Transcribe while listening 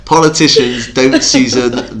politicians don't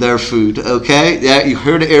season their food, okay? Yeah, you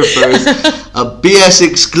heard it here first. A BS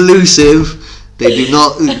exclusive. They do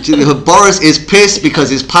not. Boris is pissed because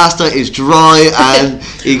his pasta is dry and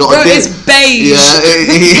he got a it's beige. Yeah,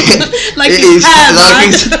 like his hair,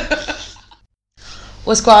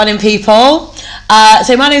 What's going on, people?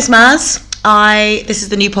 So my name's Maz. This is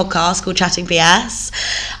the new podcast called Chatting BS.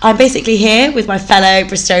 I'm basically here with my fellow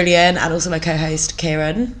Bristolian and also my co-host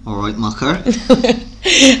Kieran. All right, mucker.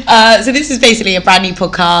 So this is basically a brand new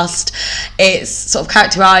podcast. It's sort of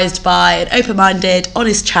characterised by an open-minded,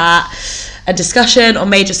 honest chat and discussion on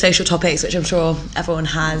major social topics, which I'm sure everyone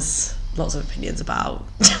has lots of opinions about.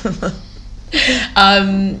 So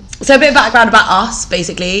a bit of background about us,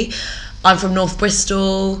 basically. I'm from North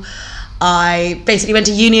Bristol. I basically went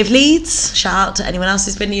to Uni of Leeds. Shout out to anyone else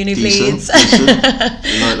who's been to Uni of Leeds. Decent. Like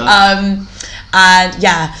that. And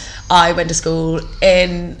yeah, I went to school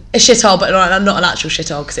in a shithole, but not an actual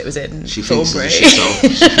shithole because it was in Thornbury.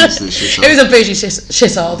 It was a bougie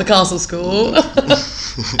shithole, the castle school.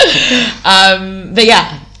 But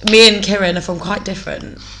yeah, me and Kieran are from quite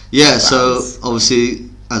different backgrounds. So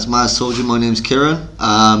obviously, as Maz told you, my name's Kieran.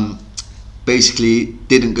 Basically,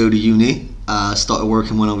 didn't go to uni. Started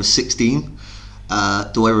working when I was 16.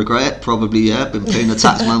 Do I regret it? Probably, yeah. Been paying the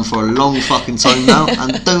tax man for a long fucking time now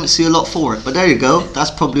and don't see a lot for it. But there you go.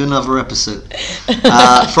 That's probably another episode.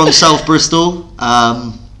 From South Bristol.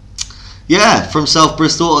 From South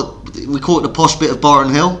Bristol. We call it the posh bit of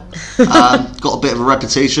Barton Hill. Got a bit of a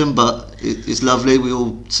reputation, but it's lovely. We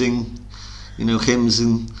all sing, hymns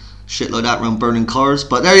and shit like that around burning cars.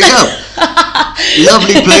 But there you go.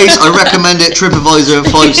 Lovely place. I recommend it. TripAdvisor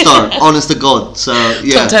 5-star. Honest to God. So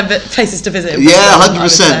yeah. Top 10 places to visit. Yeah,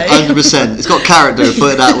 100%. 100%. It's got character.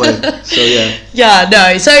 Put it that way. So yeah. Yeah.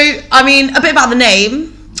 No. So I mean, a bit about the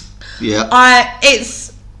name. Yeah.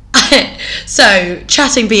 So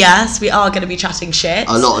chatting BS. We are going to be chatting shit.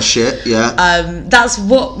 A lot of shit. Yeah. That's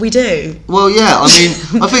what we do. Well, yeah. I mean,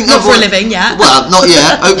 I think not for a living. Yeah. Well, not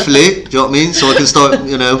yet. Hopefully. Do you know what I mean? So I can start.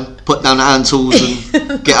 Put down the hand tools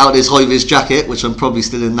and get out this high-vis jacket, which I'm probably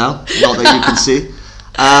still in now, not that you can see.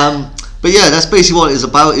 But yeah, that's basically what it is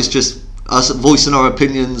about. It's just us voicing our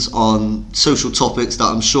opinions on social topics that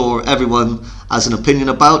I'm sure everyone has an opinion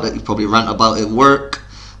about, that you probably rant about at work,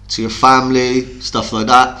 to your family, stuff like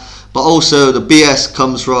that. But also the BS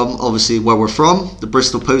comes from, obviously, where we're from, the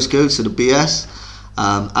Bristol postcode, so the BS.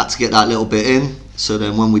 Had to get that little bit in. So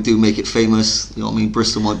then when we do make it famous,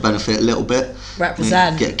 Bristol might benefit a little bit.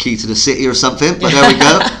 Represent. Get a key to the city or something. But there we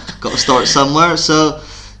go. Got to start somewhere. So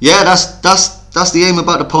yeah, that's the aim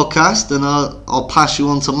about the podcast. And I'll pass you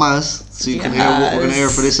on to Maz so you can hear what we're going to hear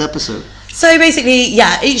for this episode. So basically,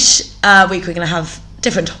 yeah, each week we're going to have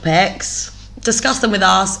different topics. Discuss them with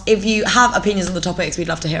us. If you have opinions on the topics, we'd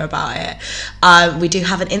love to hear about it. We do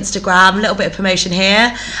have an Instagram, a little bit of promotion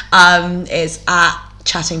here. It's at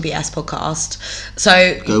Chatting BS podcast.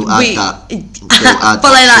 So go add that.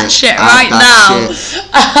 Follow that shit right now.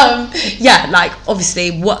 Yeah, like obviously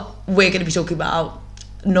what we're going to be talking about,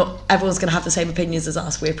 not everyone's going to have the same opinions as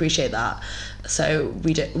us. We appreciate that. So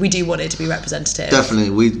we do want it to be representative. Definitely,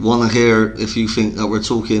 we want to hear if you think that we're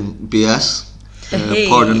talking BS.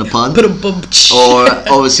 Pardon the pun. Or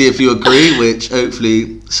obviously if you agree, which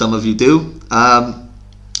hopefully some of you do,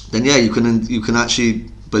 then yeah, you can actually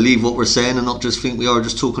believe what we're saying and not just think we are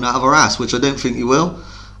just talking out of our ass, which I don't think you will.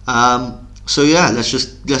 So yeah, let's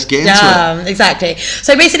get into it. Exactly.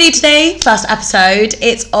 So basically today, first episode,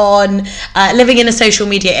 it's on living in a social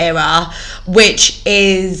media era, which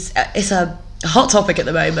is it's a hot topic at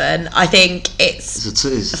the moment. I think it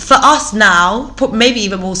is for us now, maybe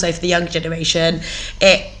even more so for the younger generation.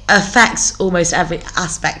 It affects almost every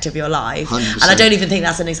aspect of your life, 100%. And I don't even think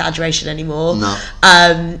that's an exaggeration anymore. No.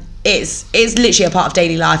 It's literally a part of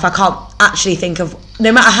daily life. I can't actually think of,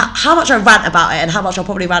 no matter how much I rant about it and how much I'll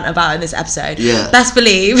probably rant about it in this episode, best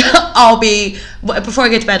believe before I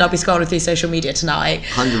go to bed, I'll be scrolling through social media tonight.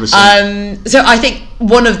 100%. So I think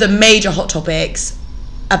one of the major hot topics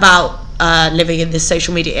about living in this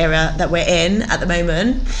social media era that we're in at the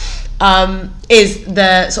moment is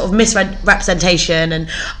the sort of misrepresentation and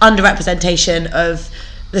underrepresentation of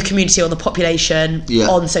the community or the population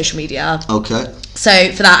on social media. Okay.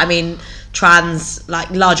 So for that, I mean, trans, like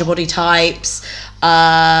larger body types,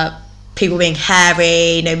 people being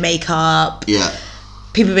hairy, no makeup,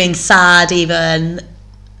 people being sad even.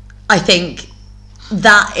 I think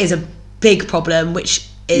that is a big problem, which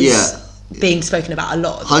is being spoken about a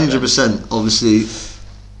lot. 100%. Obviously,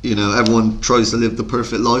 everyone tries to live the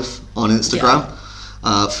perfect life on Instagram,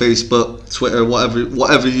 Facebook, Twitter,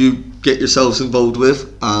 whatever you get yourselves involved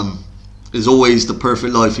with, is always the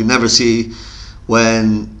perfect life. You never see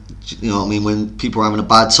when you know what I mean, when people are having a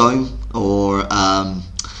bad time, or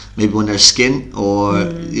maybe when they're skint, or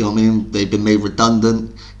you know what I mean, they've been made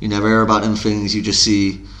redundant. You never hear about them things. You just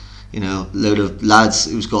see, you know, a load of lads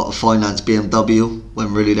who's got a finance BMW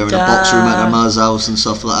when really they're in a box room at their mother's house and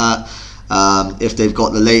stuff like that. If they've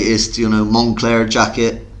got the latest, you know, Moncler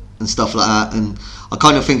jacket and stuff like that. And I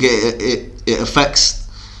kind of think it affects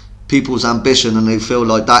people's ambition, and they feel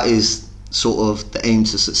like that is sort of the aim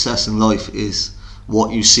to success in life, is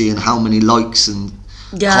what you see and how many likes and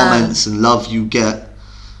comments and love you get.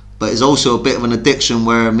 But it's also a bit of an addiction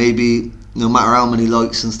where maybe no matter how many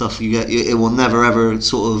likes and stuff you get, it will never ever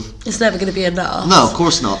sort of... It's never going to be enough. No, of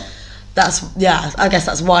course not. I guess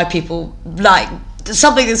that's why people, like,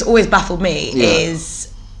 something that's always baffled me is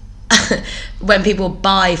when people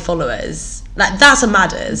buy followers. Like, that's a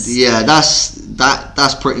madders. Yeah,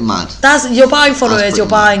 that's pretty mad. You're buying followers, you're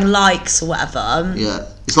buying likes or whatever. Yeah,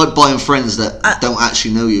 it's like buying friends that don't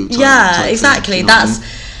actually know you. Type exactly. Thing,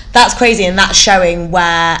 that's crazy, and that's showing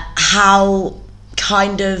how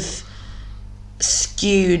kind of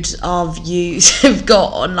skewed our views have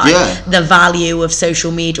got on the value of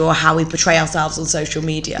social media, or how we portray ourselves on social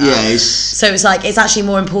media. So it's like, it's actually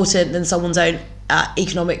more important than someone's own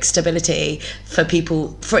economic stability for them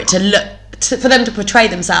to portray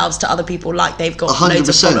themselves to other people like they've got 100%. Loads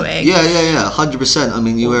of following. 100%. I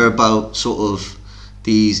mean, you hear about sort of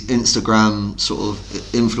these Instagram sort of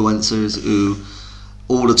influencers who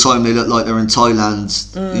all the time they look like they're in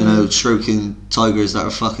Thailand, you know, stroking tigers that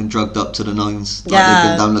are fucking drugged up to the nines. Like they've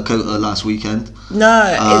been down Lakota last weekend.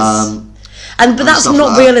 But that's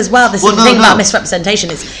not real as well. This is the thing about misrepresentation.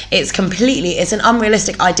 It's an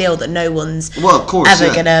unrealistic ideal that no one's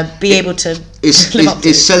ever gonna be able to live up to.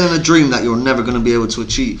 It's selling a dream that you're never gonna be able to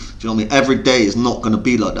achieve. Do you know what I mean? Every day is not gonna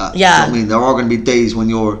be like that. Yeah. Do you know what I mean? There are gonna be days when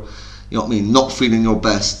you're, you know what I mean, not feeling your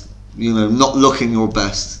best. You know, not looking your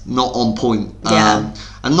best, not on point, and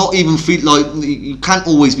not even feel like you can't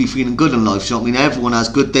always be feeling good in life. You know what I mean? Everyone has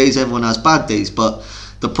good days, everyone has bad days, but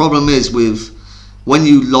the problem is with when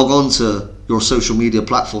you log on to your social media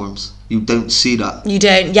platforms, you don't see that. You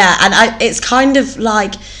don't, and it's kind of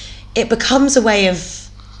like it becomes a way of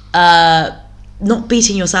not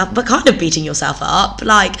beating yourself, but kind of beating yourself up.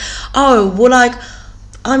 Like, oh, well, like,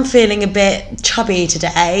 I'm feeling a bit chubby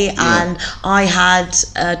today, and I had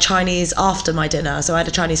Chinese after my dinner, so I had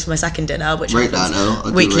a Chinese for my second dinner, which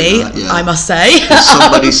happens weekly, I must say. Did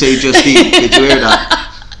somebody say Just Eat? Did you hear that?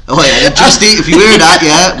 Oh yeah, Just Eat, if you hear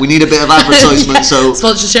that, we need a bit of advertisement, so...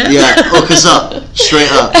 Sponsorship? Yeah, hook us up,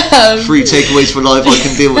 straight up. Free takeaways for life, I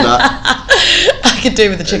can deal with that. I could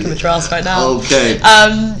do with the chicken with grass right now. Okay.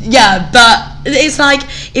 But it's like,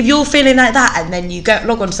 if you're feeling like that, and then you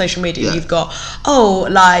log on to social media, and you've got,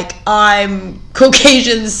 like, I'm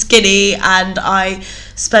Caucasian, skinny, and I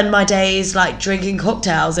spend my days like drinking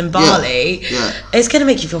cocktails in Bali. It's gonna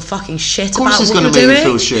make you feel fucking shit about what you're doing. Of course, it's gonna make you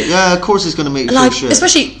feel shit. Yeah, of course, it's gonna make you feel shit.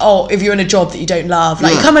 Especially if you're in a job that you don't love.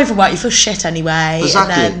 Like, you come home from work, you feel shit anyway.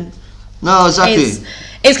 Exactly. And then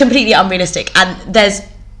it's completely unrealistic. And there's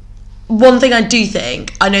one thing I do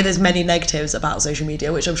think, I know there's many negatives about social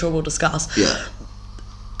media, which I'm sure we'll discuss. Yeah.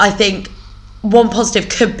 I think one positive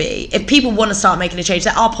could be, if people want to start making a change,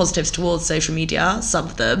 there are positives towards social media, some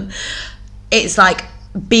of them. It's like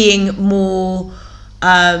being more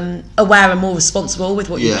aware and more responsible with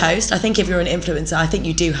what you post. I think if you're an influencer, I think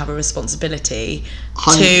you do have a responsibility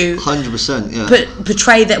to 100%,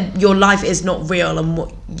 portray that your life is not real and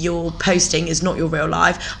what you're posting is not your real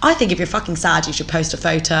life. I think if you're fucking sad, you should post a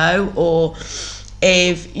photo, or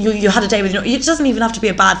if you had a day with it doesn't even have to be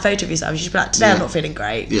a bad photo of yourself. You should be like, today I'm not feeling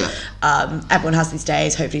great. Everyone has these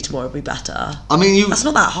days, hopefully tomorrow will be better. I mean, that's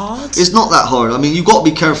not that hard. It's not that hard. I mean, you got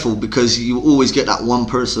to be careful, because you always get that one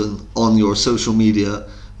person on your social media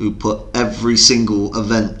who put every single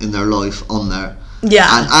event in their life on there.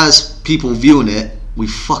 And as people viewing it, we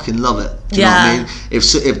fucking love it. Do you know what I mean?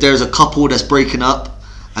 If there's a couple that's breaking up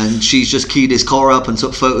and she's just keyed his car up and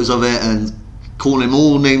took photos of it and calling him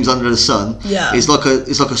all names under the sun, it's like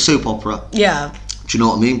a soap opera. Do you know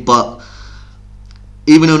what I mean? But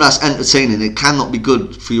even though that's entertaining, it cannot be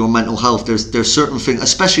good for your mental health. There's certain things,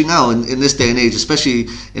 especially now in this day and age, especially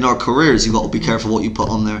in our careers, you've got to be careful what you put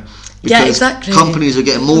on there, because companies are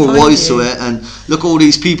getting more wise to it. And look at all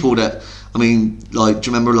these people that, I mean, like, do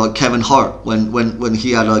you remember like Kevin Hart when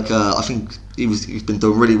he had like I think he's been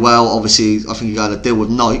doing really well. Obviously, I think he got a deal with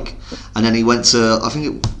Nike, and then he went to, I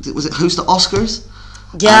think was it host the Oscars.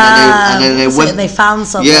 And then they found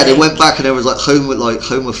something. Yeah, they went back and there was like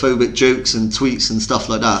homophobic jokes and tweets and stuff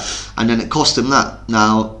like that, and then it cost him that.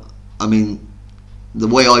 Now, I mean, the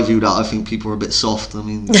way I view that, I think people are a bit soft. I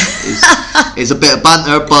mean, it's a bit of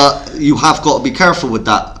banter, but you have got to be careful with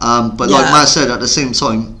that. But like Matt said, at the same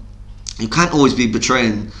time, you can't always be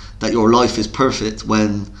betraying that your life is perfect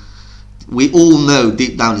when we all know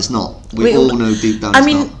deep down it's not. We all know deep down it's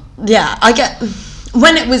not. Yeah, I get...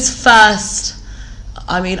 When it was first...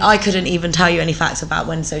 I mean, I couldn't even tell you any facts about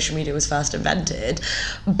when social media was first invented,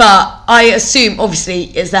 but I assume, obviously,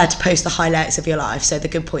 it's there to post the highlights of your life, so the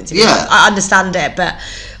good points of your life. I understand it, but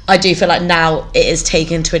I do feel like now it is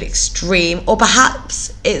taken to an extreme, or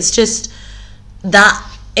perhaps it's just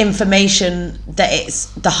that information that it's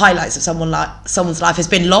the highlights of someone's life has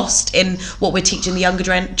been lost in what we're teaching the younger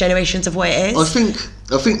generations of what it is. I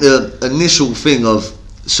think the initial thing of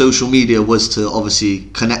social media was to obviously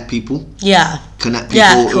connect people who are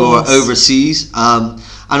overseas, and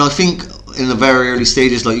I think in the very early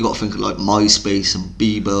stages, like, you got to think of like MySpace and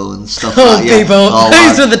Bebo and stuff like that.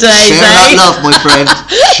 Those were the days. Share that love, my friend.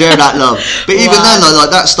 Share that love. But even then,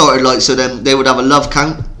 like that started, like, so then they would have a love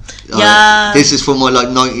count. This is for my like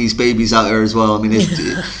 90s babies out there as well. I mean,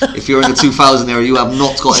 if you're in the 2000 era, you have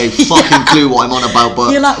not got a fucking clue what I'm on about.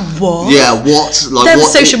 But you're like, what? Yeah, what? Like, there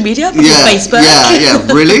was social media before Facebook. Yeah,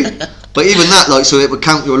 really? But even that, like, so it would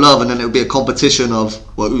count your love, and then it would be a competition of,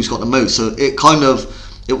 well, who's got the most. So it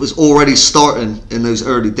was already starting in those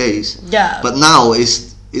early days. Yeah. But now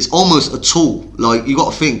it's almost a tool. Like, you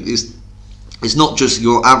got to think, it's not just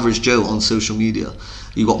your average Joe on social media.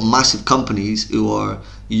 You got massive companies who are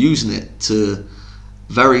using it to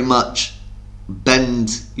very much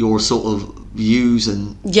bend your sort of views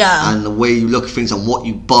and the way you look at things and what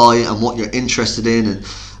you buy and what you're interested in,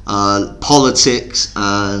 and politics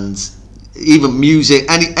and even music,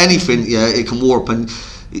 anything. It can warp. And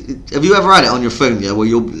have you ever had it on your phone, where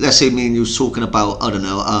let's say me and you was talking about, I don't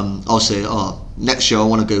know, I'll say, next year I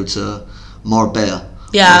want to go to Marbella,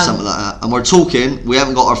 or something like that, and we're talking, we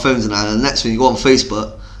haven't got our phones in hand, and the next thing you go on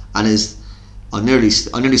Facebook and I nearly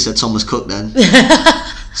said Thomas Cook then.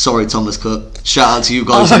 Sorry, Thomas Cook. Shout out to you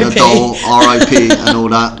guys in the Dole, R.I.P. and all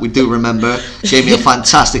that. We do remember. Gave me a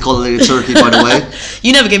fantastic holiday to Turkey, by the way.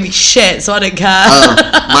 You never give me shit, so I don't care.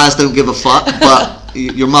 Maz don't give a fuck, but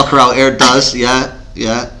your mucker out here does, yeah.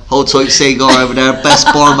 Hold tight, Sagar over there, best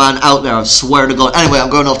barman out there, I swear to God. Anyway, I'm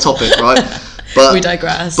going off topic, right? But we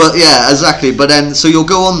digress. But yeah, exactly. But then, so you'll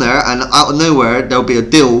go on there, and out of nowhere, there'll be a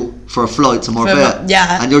deal for a flight to Marbella.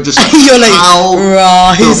 And you're just like, you're like,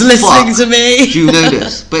 how he's listening to me. Do you know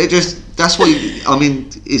this? But that's what I mean,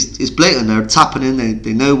 it's blatant. They're tapping in,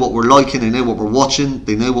 they know what we're liking, they know what we're watching,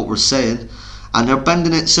 they know what we're saying, and they're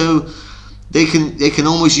bending it so they can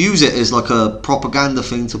almost use it as like a propaganda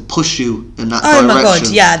thing to push you in that direction. Oh my God,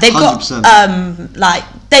 yeah. They've 100%. Got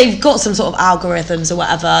they've got some sort of algorithms or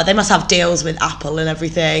whatever. They must have deals with Apple and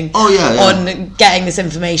everything. Oh yeah. On getting this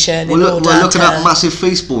information. We're looking at massive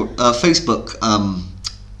Facebook.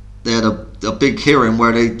 They had a big hearing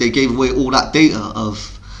where they gave away all that data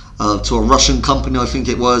to a Russian company, I think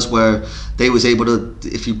it was, where they was able to,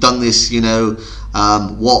 if you've done this,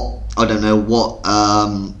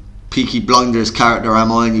 Peaky Blinders character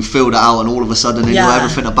am I, and you filled it out, and all of a sudden they know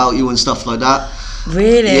everything about you and stuff like that.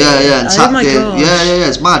 Really? Yeah, and oh my gosh. Yeah,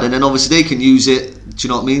 it's mad. And then obviously they can use it, do you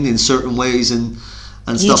know what I mean, in certain ways and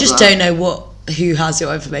stuff. You just don't know who has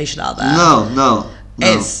your information out there. No.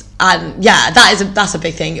 That's a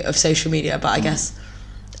big thing of social media, but I guess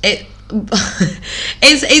it's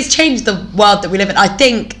changed the world that we live in. I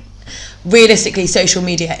think realistically social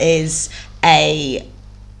media is a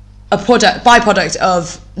byproduct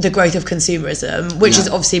of the growth of consumerism, which has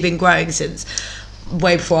obviously been growing since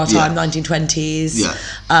way before our time, 1920s.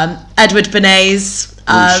 Edward Bernays,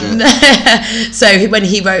 so when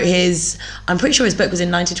he wrote I'm pretty sure his book was in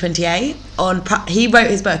 1928 he wrote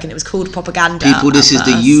his book and it was called Propaganda. People, this is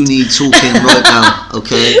the uni talking right now,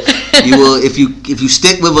 okay? You will, if you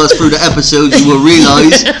stick with us through the episodes, you will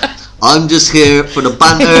realise I'm just here for the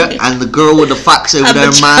banter, and the girl with the facts over there,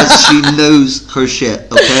 Maz, she knows her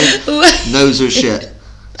shit, okay? Knows her shit.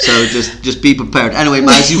 So just be prepared. Anyway,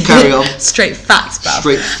 Maz, you carry on. Straight facts, bro.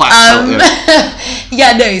 Straight facts out here.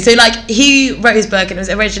 So like he wrote his book and it was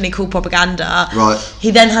originally called Propaganda. Right. He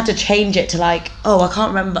then had to change it to I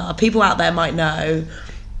can't remember. People out there might know.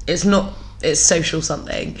 It's social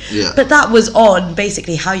something. Yeah. But that was on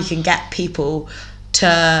basically how you can get people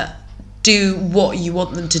to do what you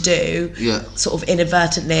want them to do, sort of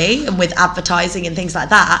inadvertently, and with advertising and things like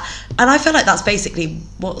that. And I feel like that's basically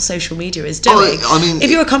what social media is doing.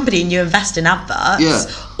 If you're a company and you invest in adverts,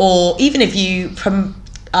 or even if you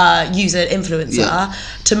use an influencer,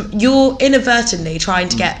 you're inadvertently trying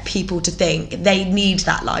to get people to think they need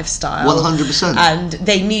that lifestyle 100%, and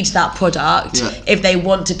they need that product if they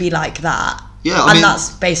want to be like that. Yeah, and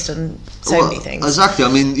that's based on so many things. Exactly.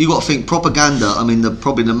 I mean, you got to think propaganda. I mean,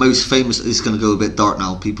 probably the most famous. It's going to go a bit dark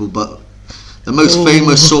now, people, but the most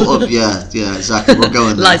famous sort of yeah, exactly. We're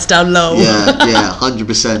going there. Lights down low. Yeah,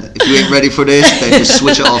 100%. If you ain't ready for this, then just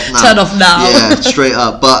switch it off now. Turn off now. Yeah, straight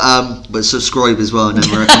up. But subscribe as well, and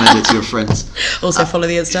then recommend it to your friends. Also follow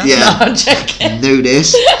the Insta. Yeah, no, I'm joking. Know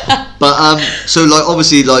this. But so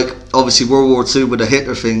obviously World War II with the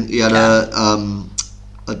Hitler thing. He had a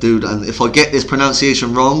dude, and if I get this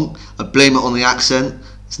pronunciation wrong, I blame it on the accent.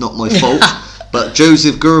 It's not my fault. But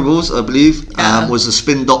Joseph Goebbels, I believe, was a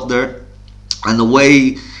spin doctor. And the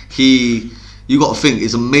way you got to think,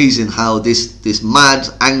 it's amazing how this mad,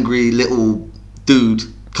 angry little dude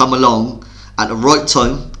come along at the right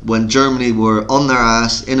time when Germany were on their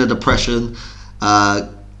ass, in a depression,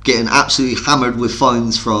 getting absolutely hammered with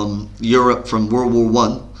fines from Europe from World War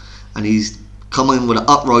One, and he's come in with an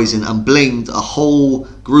uprising and blamed a whole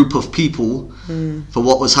group of people for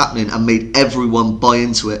what was happening and made everyone buy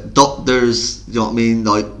into it. Doctors, you know what I mean?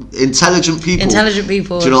 Like intelligent people. Do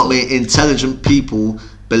you know what I mean? Intelligent people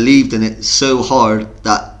believed in it so hard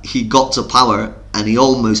that he got to power and he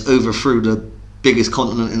almost overthrew the biggest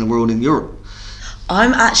continent in the world in Europe.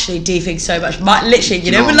 I'm actually deeping so much. Literally,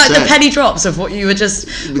 you know when like saying? The penny drops of what you were just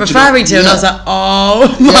referring to, and I was like, oh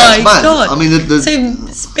my god. I mean,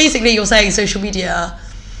 so basically, you're saying social media.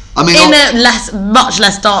 I mean, in a much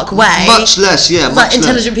less dark way. Much less, yeah. Much like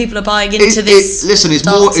intelligent less. people are buying into this. Listen, it's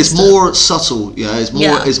more subtle. Yeah, it's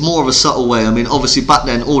more of a subtle way. I mean, obviously back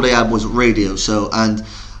then all they had was radio. So and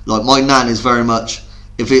like my nan is very much.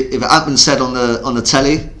 If it hadn't been said on the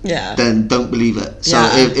telly, then don't believe it. So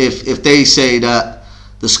if they say that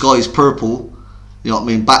the sky's purple, you know what I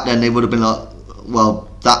mean. Back then they would have been like, well,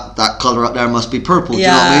 that colour up there must be purple. Do you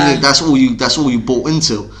know what I mean? That's all you bought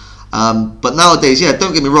into. But nowadays,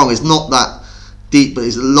 don't get me wrong, it's not that deep, but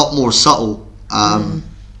it's a lot more subtle.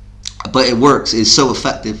 But it works. It's so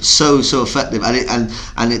effective, so effective, and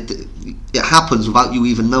it happens without you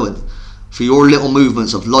even knowing. For your little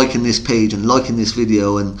movements of liking this page and liking this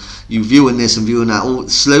video and you viewing this and viewing that, all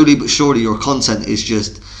slowly but surely your content is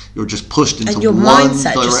you're just pushed into and your one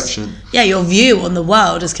mindset direction. Your view on the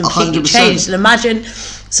world has completely 100%. changed. And imagine,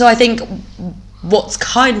 so I think what's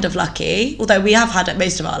kind of lucky, although we have had it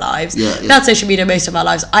most of our lives, we've had social media most of our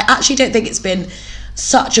lives, I actually don't think it's been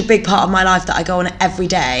such a big part of my life that I go on it every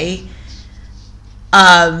day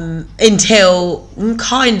until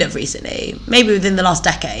kind of recently, maybe within the last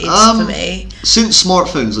decade for me. Since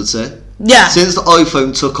smartphones, I'd say. Yeah. Since the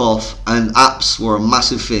iPhone took off and apps were a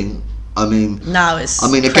massive thing. I mean, now it's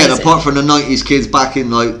again, crazy. Apart from the 90s kids back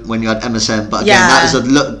in like when you had MSN, but again,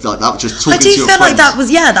 that was just talking to your friends. I do feel like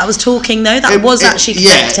that was talking though. That was actually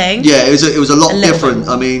connecting. Yeah, it was a lot different.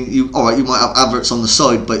 I mean, you might have adverts on the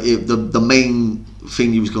side, but the main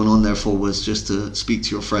thing you was going on there for was just to speak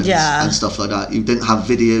to your friends and stuff like that. You didn't have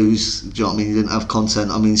videos. Do you know what I mean? You didn't have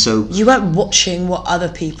content. I mean, so you weren't watching what other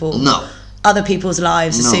people's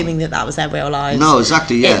lives, assuming that was their real lives. No,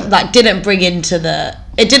 exactly. Yeah, it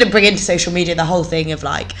didn't bring into social media the whole thing of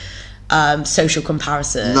like social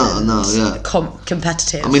comparison.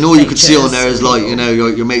 Competitive. I mean, all you could see on there is like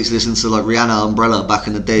your mates listen to like Rihanna Umbrella back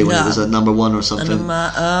in the day when it was at #1 or something.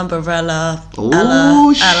 Umbrella.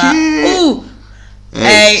 Oh shit! Ooh.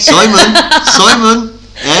 Hey, Simon.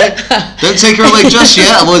 Hey, don't take her away just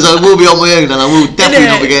yet, otherwise I will be on my own and I will definitely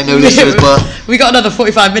not be getting no listeners. But we got another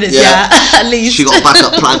 45 minutes at least. She got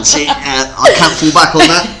backup plans. I can't fall back on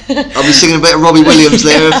that. I'll be singing a bit of Robbie Williams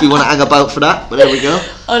later if you want to hang about for that. But there we go.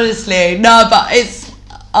 Honestly, no, but it's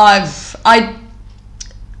I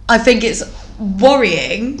think it's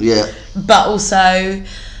worrying. Yeah. But also,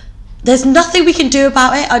 there's nothing we can do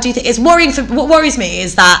about it. I do think it's worrying. What worries me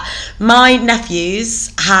is that my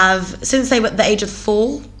nephews have, since they were at the age of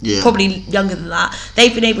 4, probably younger than that,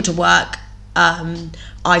 they've been able to work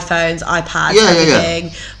iPhones, iPads, everything.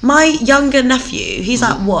 Yeah. My younger nephew, he's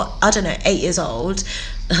like, what? I don't know, 8 years old.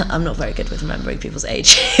 I'm not very good with remembering people's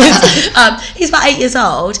ages. He's about 8 years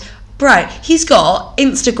old. Bro, he's got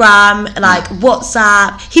Instagram, like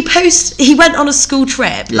WhatsApp. He went on a school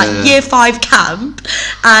trip, year 5 camp,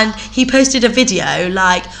 and he posted a video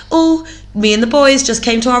like, me and the boys just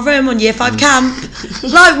came to our room on year 5 camp.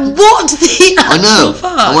 Like, what the actual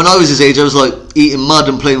fuck? And when I was his age, I was like eating mud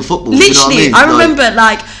and playing football. Literally, you know what I mean? I remember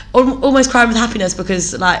like almost crying with happiness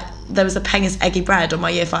because like there was a Pengus eggy bread on my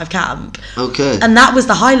year 5 camp. Okay. And that was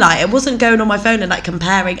the highlight. It wasn't going on my phone and like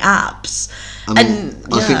comparing apps. I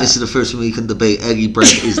think this is the first thing we can debate. Eggy bread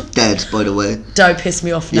is dead, by the way. Don't piss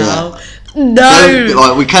me off now.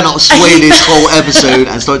 No. We cannot sway this whole episode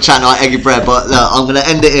and start chatting about eggy bread, but I'm going to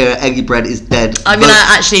end it here. Eggy bread is dead. I'm going to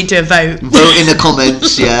actually do a vote. Vote in the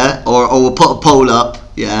comments, yeah, or we'll put a poll up,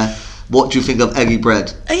 yeah. What do you think of eggy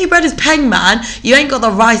bread? Eggy bread is peng, man. You ain't got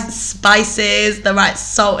the right spices, the right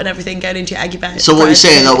salt and everything going into your eggy bread. So what you're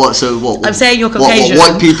saying, like what? So what? I'm saying you're Caucasian.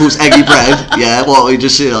 What, white people's eggy bread? Yeah. What we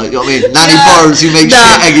just say, like, you know what I mean? Nanny Burrows who makes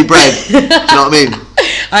shit eggy bread. Do you know what I mean?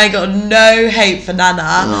 I ain't got no hate for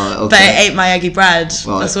Nana, but it ain't my eggy bread.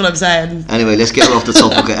 Right. That's all I'm saying. Anyway, let's get her off the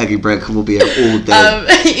topic of eggy bread because we'll be here all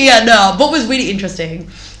day. What was really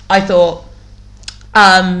interesting, I thought,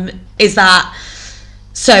 is that.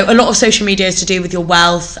 So a lot of social media is to do with your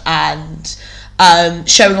wealth and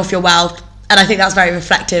showing off your wealth, and I think that's very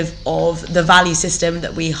reflective of the value system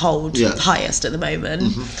that we hold highest at the moment.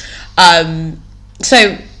 Mm-hmm.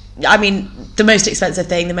 So, I mean, the most expensive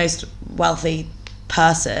thing, the most wealthy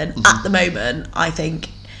person at the moment, I think,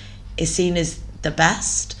 is seen as the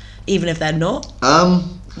best, even if they're not.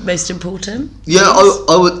 Most important. Yeah,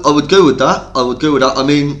 I would go with that. I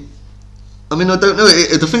mean, I don't know.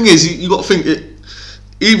 The thing is, you got to think it.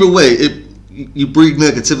 Either way, you breed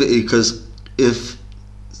negativity because if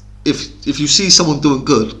you see someone doing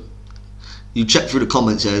good, you check through the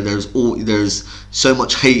comments. Yeah, there's so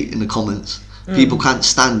much hate in the comments. People can't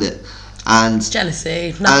stand it, and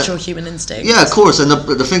jealousy, natural human instinct. Yeah, of course. And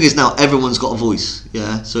the thing is now everyone's got a voice.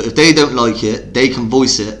 Yeah, so if they don't like it, they can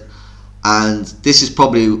voice it, and this is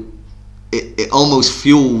probably it almost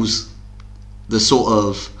fuels the sort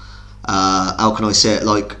of how can I say it,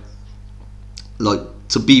 like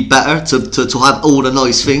to be better, to have all the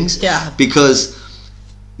nice things. Yeah. Because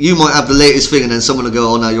you might have the latest thing and then someone will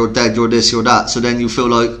go, oh no, you're dead, you're this, you're that. So then you feel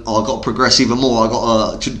like, oh, I got to progress even more.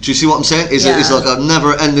 Do you see what I'm saying? It's like a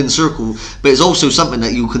never-ending circle, but it's also something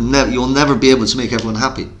that you'll never be able to make everyone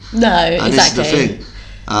happy. No, and exactly. This is the thing.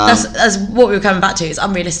 That's what we were coming back to. It's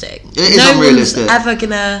unrealistic. It is unrealistic. No one's ever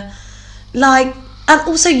gonna and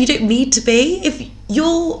also you don't need to be. If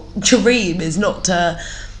your dream is not to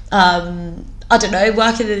I don't know,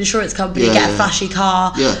 work in an insurance company, get a flashy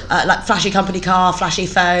car, like flashy company car, flashy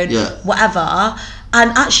phone, whatever,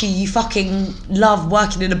 and actually you fucking love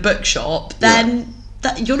working in a bookshop, then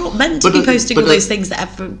that you're not meant to be posting all those things that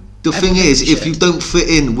everyone. The thing is, if you don't fit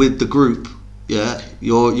in with the group,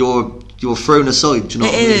 you're thrown aside. Do you know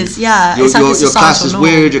what I mean? It is, yeah. Your class is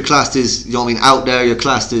weird. Your class is, you know what I mean, out there. Your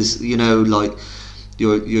class is, you know, like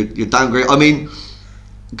you're downgraded. I mean,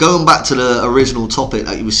 going back to the original topic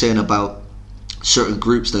that you were saying about certain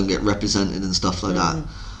groups don't get represented and stuff like that,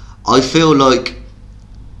 I feel like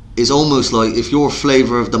it's almost like if you're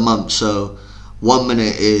flavour of the month, so 1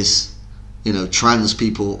 minute is, you know, trans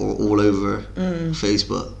people are all over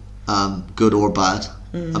Facebook, good or bad.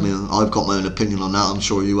 I mean, I've got my own opinion on that, I'm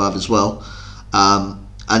sure you have as well, and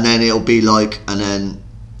then it'll be like, and then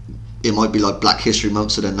it might be like Black History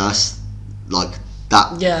Month, so then that's like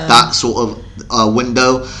that sort of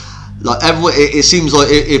window. Like everyone, it seems like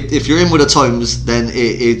if you're in with the times, then it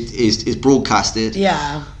is broadcasted.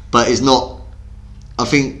 Yeah. But it's not. I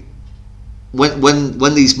think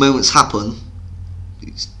when these moments happen,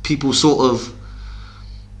 people sort of,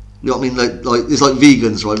 you know what I mean, like it's like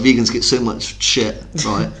vegans, right? Vegans get so much shit,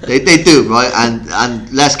 right? they do, right?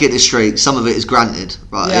 And let's get this straight. Some of it is granted,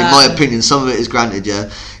 right? Yeah. In my opinion, some of it is granted. Yeah.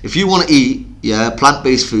 If you want to eat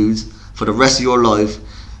plant-based foods for the rest of your life,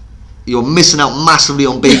 you're missing out massively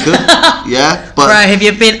on bacon. Yeah, but bro, have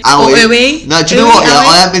you been ooey? No, do you know what? Yeah,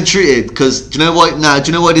 I have been treated because do you know why? Now, do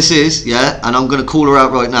you know why this is? Yeah, and I'm gonna call her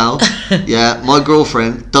out right now. Yeah, my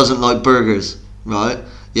girlfriend doesn't like burgers, right?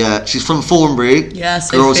 Yeah, she's from Thornbury. Yeah,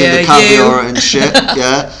 girls into caviar and shit.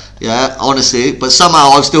 Yeah, honestly, but somehow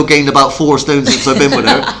I've still gained about 4 stones since I've been with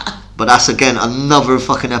her. But that's again another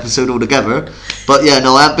fucking episode altogether. But yeah,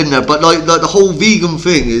 no, I have been there. But like the whole vegan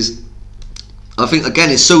thing is. I think again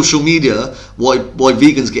it's social media why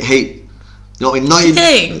vegans get hate. You know what I mean? You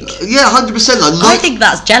think? Yeah, 100%. Like, I think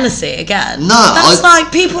that's jealousy again. No, that's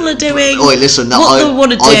like people are doing. Oh, listen, what they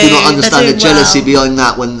want to do. I do not understand the jealousy behind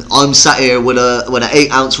that. When I'm sat here with an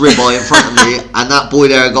 8-ounce ribeye in front of me, and that boy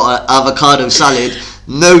there got an avocado salad.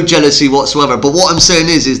 No jealousy whatsoever. But what I'm saying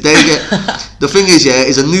is they get. The thing is,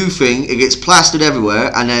 is a new thing. It gets plastered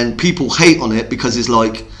everywhere, and then people hate on it because it's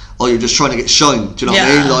like. Oh, you're just trying to get shine. Do you know what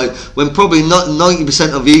I mean? Like when probably not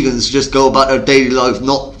 90% of vegans just go about their daily life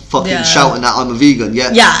not fucking shouting that I'm a vegan.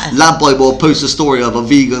 Yeah. Lad Bible will post a story of a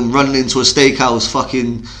vegan running into a steakhouse,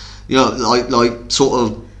 fucking, you know, like sort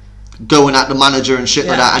of going at the manager and shit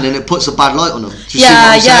like that, and then it puts a bad light on them. Do you see what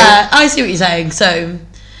I'm saying? I see what you're saying. So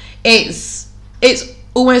it's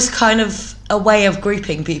almost kind of a way of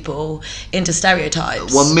grouping people into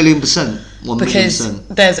stereotypes. 1,000,000%. 1,000,000%. Because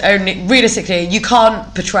there's only, realistically, you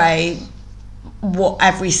can't portray what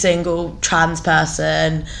every single trans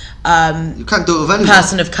person, you can't do it with anyone.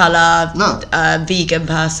 person of colour, No. vegan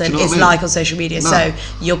person Do you know is what I mean? like on social media. No. So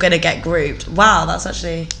you're going to get grouped. Wow, that's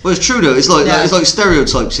actually... Well, it's true though. It's like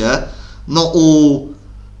stereotypes. Yeah, not all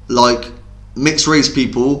like mixed race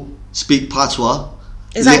people speak patois.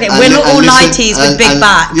 Exactly. We're not all 90s with big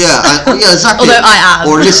backs. Yeah, exactly. Although I am.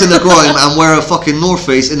 Or listen to grime and wear a fucking North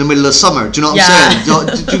Face in the middle of summer. Do you know what I'm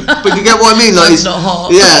saying? But you get what I mean? Like, That's not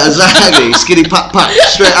hot. Yeah, exactly. Skinny pat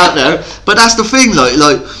straight out there. But that's the thing, like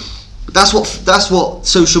that's what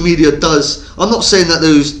social media does. I'm not saying that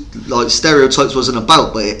those like stereotypes wasn't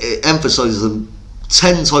about, but it emphasizes them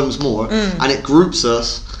 10 times more, and it groups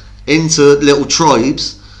us into little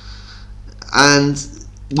tribes, and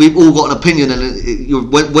we've all got an opinion, and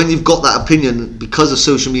when you've got that opinion, because of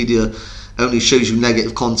social media, only shows you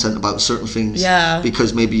negative content about certain things. Yeah.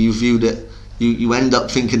 Because maybe you viewed it, you end up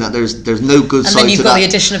thinking that there's no good side to that. And then you've got the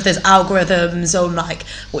addition of those algorithms on like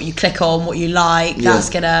what you click on, what you like. Yeah. That's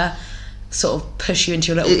gonna sort of push you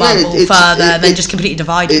into your little bubble further, and then just completely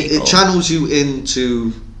divide people. It channels you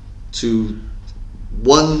into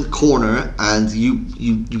one corner, and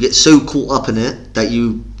you get so caught up in it that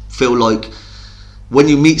you feel like, when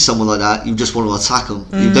you meet someone like that, you just want to attack them.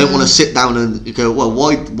 You don't want to sit down and you go, well,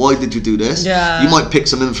 why did you do this? Yeah. You might pick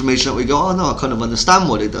some information up where you go, oh no, I kind of understand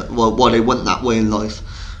why they went that way in life.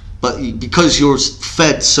 But because you're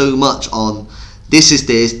fed so much on, this is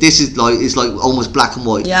like, it's like almost black and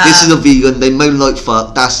white. Yeah. This is a vegan, they moan like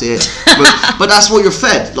fuck, that's it. But that's what you're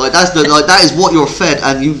fed. Like that is what you're fed,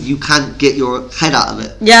 and you can't get your head out of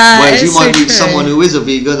it. Yeah. Whereas you it's might so meet true. someone who is a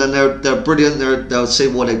vegan and they're brilliant. They'll say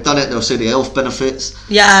why they've done it. They'll say the health benefits.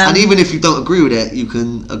 Yeah. And even if you don't agree with it, you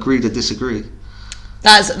can agree to disagree.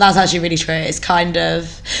 That's actually really true. It's kind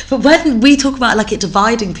of, but when we talk about like it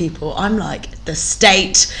dividing people, I'm like, the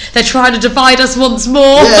state, they're trying to divide us once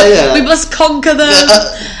more. Yeah. We must conquer them.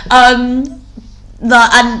 And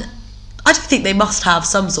I do think they must have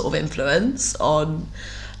some sort of influence on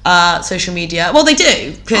social media. Well, they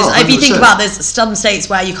do, because if you think 100%. about, there's some states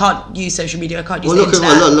where you can't use social media, can't use the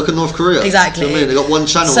internet. Look at North Korea. Exactly. Do you know what I mean? They got one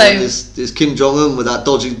channel. So- and there's Kim Jong Un with that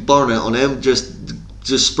dodgy barnet on him, just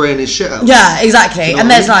spraying his shit out. Yeah, exactly. Do you know And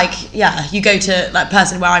what I there's mean? like, you go to like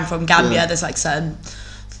person where I'm from, Gambia. Yeah. There's like certain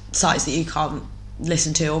sites that you can't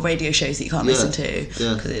listen to, or radio shows that you can't Yeah. listen to,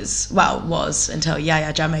 Yeah. because was until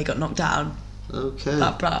Yahya Jammeh got knocked down. Okay.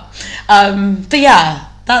 Blah blah. But yeah,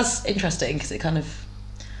 that's interesting because it kind of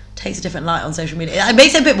takes a different light on social media. It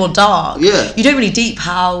makes it a bit more dark. Yeah. You don't really deep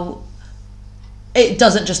how it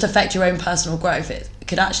doesn't just affect your own personal growth. It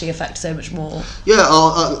could actually affect so much more. Yeah,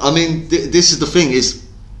 I mean, this is the thing, is,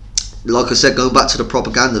 like I said, going back to the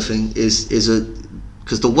propaganda thing,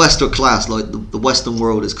 because the Western class, like the Western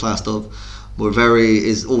world is classed of,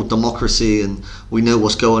 is all democracy, and we know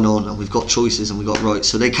what's going on, and we've got choices and we've got rights,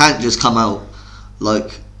 so they can't just come out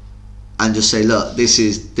like and just say, look, this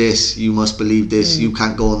is this, you must believe this, you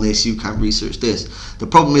can't go on this, you can't research this. The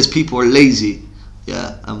problem is people are lazy.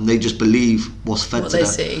 Yeah, and they just believe what's fed What to they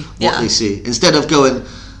them. see, What yeah. they see. Instead of going,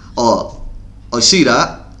 oh, I see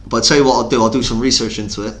that, but I'll tell you what I'll do some research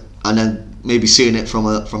into it, and then maybe seeing it from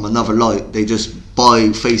another light, they just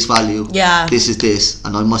buy face value. Yeah. This is this,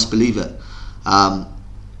 and I must believe it. And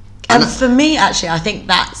for me, actually, I think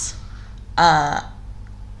that's an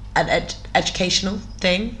educational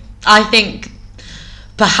thing. I think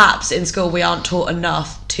perhaps in school we aren't taught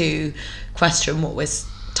enough to question what we're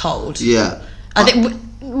told. Yeah. I think,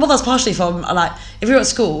 well, that's partially from, like, if you're at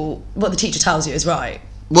school, what the teacher tells you is right.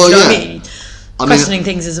 Well, Do you know yeah. what I mean? I mean, Questioning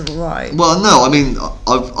things isn't right. Well, no, I mean,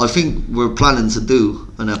 I think we're planning to do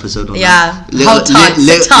an episode on Yeah, that. hold tight,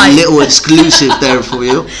 sit tight. Little exclusive there for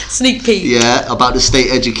you. Sneak peek. Yeah, about the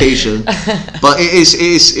state education. But it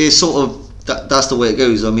is sort of, that's the way it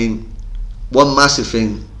goes. I mean, one massive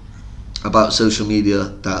thing about social media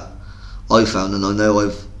that I found, and I know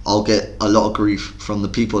I'll get a lot of grief from the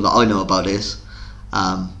people that I know about this,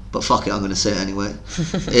 but fuck it, I'm going to say it anyway,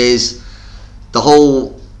 is the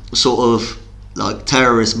whole sort of like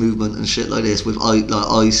terrorist movement and shit like this with like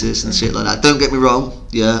ISIS and shit like that. Don't get me wrong,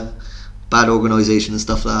 yeah, bad organisation and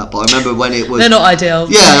stuff like that, but I remember when it was... They're not ideal.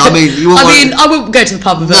 Yeah, I mean... I wouldn't go to the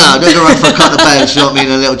pub with them. No, don't go around for a couple of beds, you know what I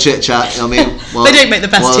mean, a little chit-chat, you know what I mean? Well, they don't make the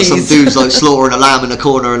best teas. Some dudes like slaughtering a lamb in the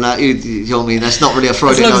corner and that, you know what I mean, that's not really a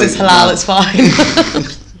Friday As night. long as it's halal, it's fine.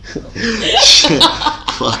 Shit,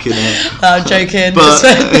 fucking hell. I'm joking. But-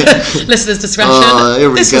 Listeners' discretion. Here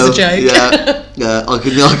we This go. was a joke. Yeah, I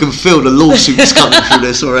can feel the lawsuits coming through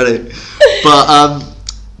this already. But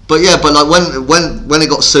but like when it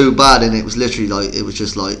got so bad, and it was literally like, it was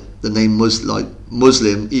just like the name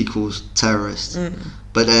Muslim equals terrorist.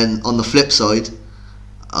 But then on the flip side,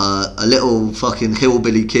 a little fucking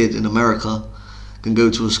hillbilly kid in America can go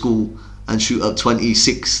to a school and shoot up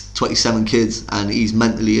 27 kids, and he's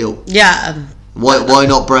mentally ill. Yeah. Why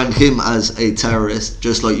not brand him as a terrorist,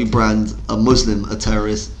 just like you brand a Muslim a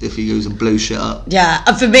terrorist if he goes and blows shit up? Yeah,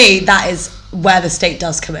 and for me, that is where the state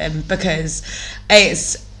does come in, because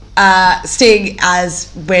it's seeing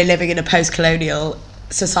as we're living in a post-colonial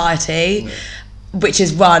society, which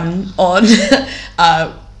is run on,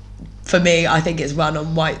 for me, I think it's run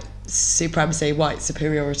on white supremacy, white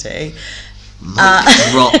superiority.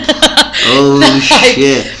 Drop. Oh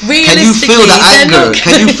shit! Can you feel the anger?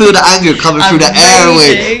 Can you feel the anger coming through the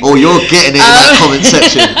airway? Oh, you're getting it in that comment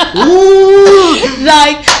section. Ooh.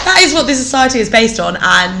 Like, that is what this society is based on,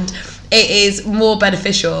 and it is more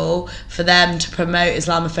beneficial for them to promote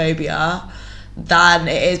Islamophobia than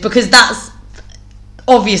it is, because that's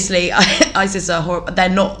obviously ISIS are horrible. They're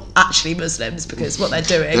not actually Muslims, because what they're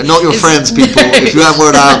doing, they're not your friends, people. If you haven't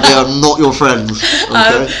worked out, they are not your friends.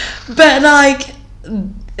 Okay? But like,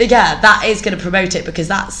 yeah, that is going to promote it, because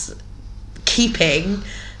that's keeping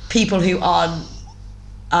people who aren't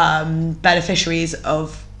beneficiaries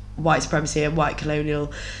of white supremacy and white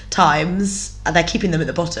colonial times, and they're keeping them at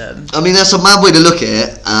the bottom. I mean, that's a mad way to look at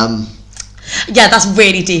it. Yeah, that's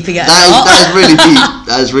really deep again. That is really deep.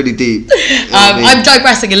 That is really deep. You know what I mean? I'm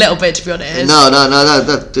digressing a little bit, to be honest. No.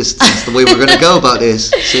 That's the way we're going to go about this.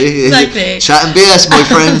 See? Exactly. Chat and BS, my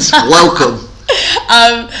friends. Welcome.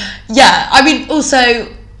 Yeah, I mean, also,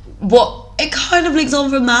 what it kind of links on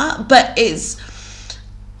from that, but it's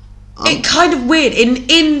kind of weird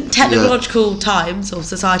in technological times or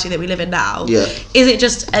society that we live in now. Yeah. Is it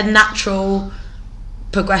just a natural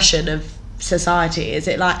progression of society? Is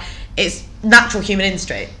it like it's natural human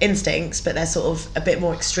instincts, but they're sort of a bit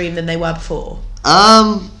more extreme than they were before?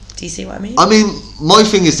 Do you see what I mean? I mean, my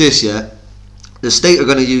thing is this, yeah. The state are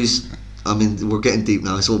going to use. I mean, we're getting deep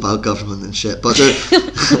now. It's all about government and shit. But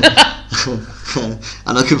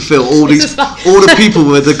and I can feel all the people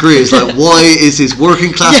would agree. It's like, why is this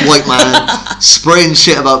working class white man spraying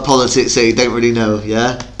shit about politics that he don't really know?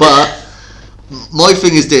 Yeah. But my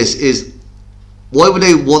thing is this: is why would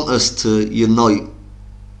they want us to unite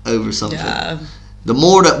over something? Yeah. The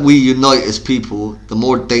more that we unite as people, the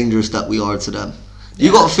more dangerous that we are to them.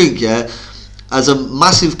 You got to think, yeah. As a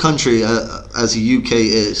massive country as the UK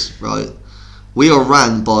is, right, we are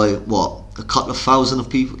ran by what, a couple thousand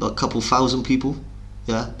people,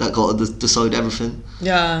 yeah, that got to decide everything.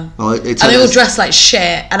 Yeah. Right. And they all dress like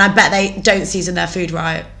shit, and I bet they don't season their food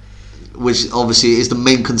right. Which obviously is the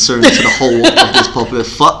main concern to the whole of this popular.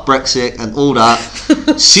 Fuck Brexit and all that.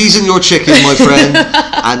 Season your chicken, my friend,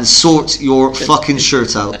 and sort your fucking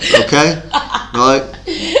shirt out, okay? Right?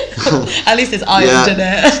 At least it's ironed in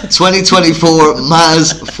it. 2024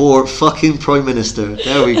 Maz for fucking Prime Minister.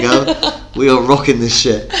 There we go. We are rocking this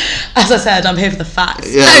shit. As I said, I'm here for the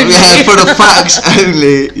facts. Yeah, for the facts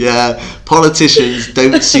only. Yeah, politicians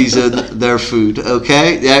don't season their food.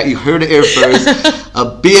 Okay, yeah, you heard it here first. A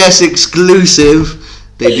BS exclusive.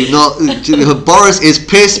 They do not. Boris is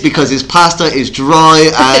pissed because his pasta is dry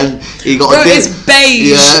and he got. Bro, it's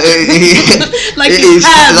beige. Yeah, like his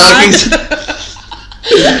hair, like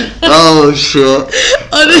oh shit!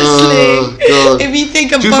 Honestly, oh, God. If you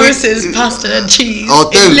think of Boris's pasta and cheese, oh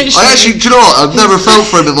dude, I actually, do you know what? I've never felt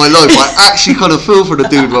for him in my life. I actually kind of feel for the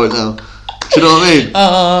dude right now. Do you know what I mean?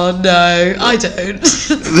 Oh no, I don't.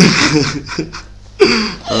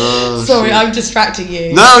 Sorry, shit. I'm distracting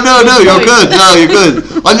you. No, you're good. No, you're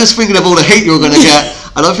good. I'm just thinking of all the hate you're gonna get.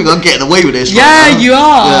 I don't think I'm getting away with this. Yeah, right now. you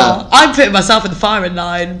are. Yeah. I'm putting myself in the firing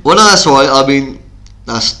line. Well, no, that's all right. I mean.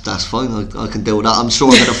 That's fine. I can deal with that. I'm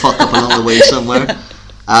sure I'm gonna fuck up along the way somewhere.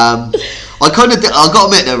 I got to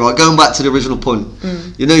admit though, right? Going back to the original point,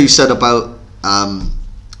 you know, you said about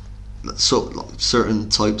sort of like certain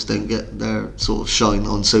types don't get their sort of shine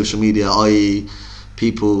on social media, i.e.,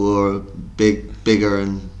 people who are bigger,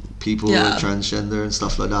 and people who are transgender and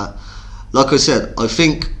stuff like that. Like I said, I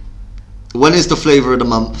think when is the flavour of the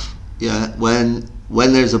month? Yeah, when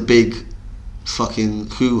there's a big fucking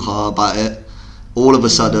hoo-ha about it. All of a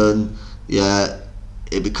sudden,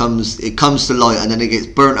 it comes to light, and then it gets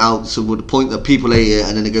burnt out to the point that people hate it,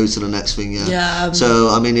 and then it goes to the next thing. Yeah. So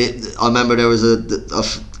I mean, I remember there was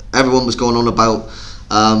everyone was going on about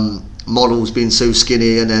models being so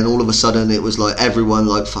skinny, and then all of a sudden it was like everyone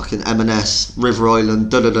like fucking M&S, River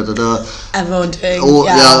Island, Everyone doing.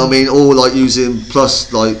 I mean, all like using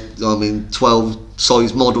plus like 12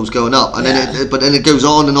 size models going up, and then it goes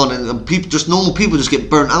on, and people, just normal people, just get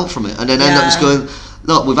burnt out from it, and then end up just going,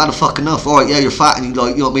 look, we've had a fuck enough. All right, yeah, you're fat and you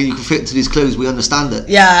like, you know what I mean, you can fit into these clothes, we understand it.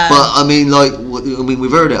 Yeah. But I mean, like,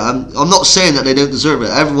 we've heard it. I'm not saying that they don't deserve it.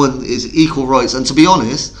 Everyone is equal rights, and to be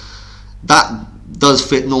honest, that does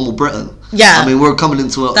fit normal Britain. Yeah. I mean, we're coming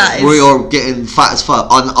into we are getting fat as fuck.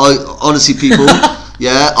 I honestly, people,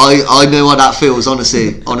 yeah, I know how that feels.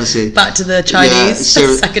 Honestly. Back to the Chinese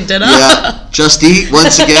second dinner. Yeah, Just Eat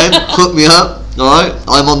once again. Hook me up. All right,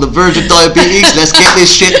 I'm on the verge of diabetes. Let's get this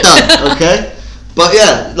shit done. Okay. But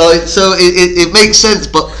yeah, like, so it makes sense,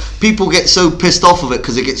 but people get so pissed off of it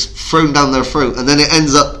because it gets thrown down their throat, and then it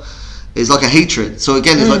ends up, it's like a hatred. So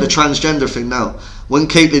again, it's like the transgender thing now. When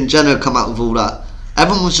Caitlyn Jenner come out with all that,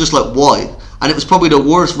 everyone was just like, why? And it was probably the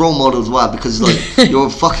worst role model as well, because like you're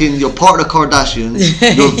part of the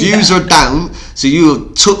Kardashians, your views are down, so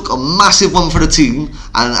you took a massive one for the team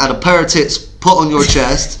and had a pair of tits put on your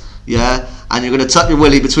chest, yeah, and you're going to tuck your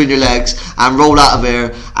willy between your legs and roll out of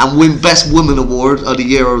there and win Best Woman Award of the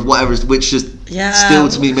Year or whatever, which just still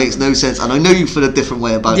to me makes no sense. And I know you feel a different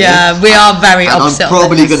way about it. Yeah, we are very opposite. I'm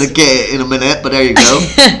probably going to get it in a minute, but there you go.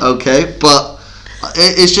 Okay, but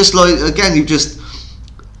it's just like, again, you just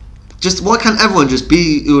why can't everyone just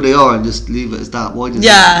be who they are and just leave it as that? Why?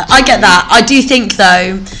 I get that. I do think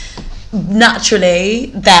though, naturally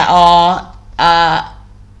there are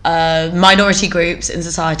minority groups in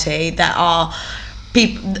society that are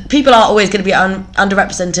people are always going to be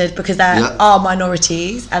underrepresented because there are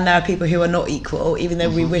minorities, and there are people who are not equal, even though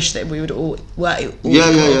we wish that we would all were all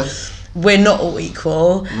equal. We're not all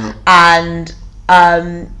equal, and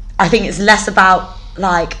I think it's less about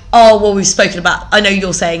like, oh well, we've spoken about, I know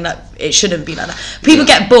you're saying that it shouldn't be like that. People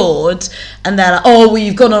get bored and they're like, oh well,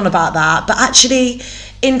 you've gone on about that, but actually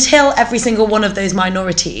until every single one of those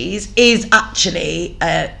minorities is actually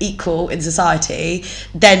equal in society,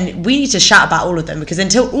 then we need to shout about all of them, because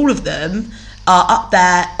until all of them are up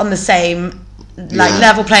there on the same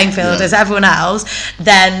level playing field as everyone else,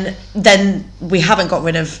 then we haven't got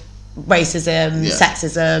rid of racism,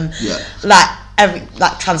 sexism, like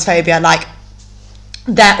transphobia, like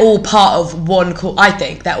they're all part of one cause. I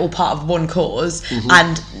think they're all part of one cause,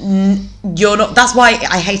 and you're not. That's why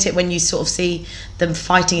I hate it when you sort of see them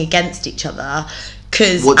fighting against each other.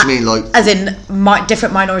 Because what do you mean, like as in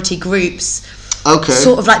different minority groups? Okay.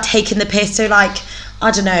 Sort of like taking the piss. So like, I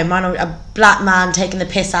don't know, a black man taking the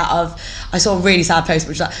piss out of. I saw a really sad post,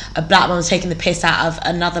 which was like a black man was taking the piss out of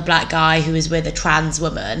another black guy who was with a trans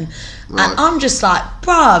woman. Right. And I'm just like,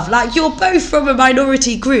 bruv, like you're both from a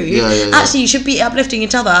minority group. Actually, you should be uplifting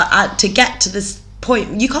each other to get to this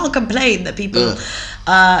point. You can't complain that people,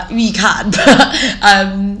 you can,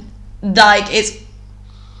 but like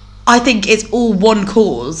I think it's all one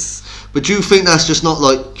cause. But do you think that's just not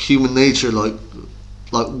like human nature, like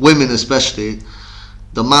women especially,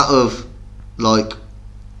 the amount of like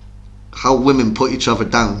how women put each other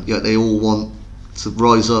down, yet they all want to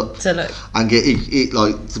rise up and get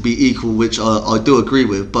to be equal, which I do agree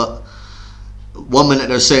with. But one minute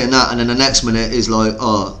they're saying that, and then the next minute is like,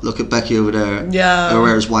 oh, look at Becky over there, her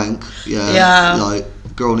hair's wank, like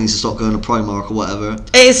girl needs to stop going to Primark or whatever.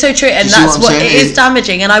 It is so true, and that's what it is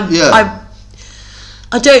damaging. And I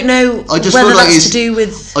don't know whether that's to do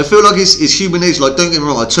with. I feel like it's human nature. Like, don't get me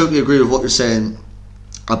wrong, I totally agree with what you're saying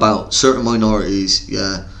about certain minorities.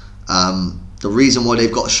 The reason why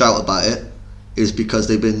they've got to shout about it is because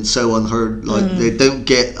they've been so unheard. Like they don't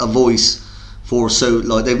get a voice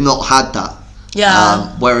they've not had that.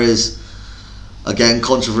 Whereas, again,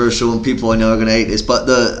 controversial, and people I know are going to hate this, but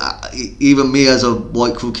even me as a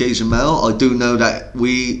white Caucasian male, I do know that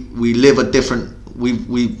we live a different. We've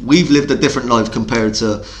lived a different life compared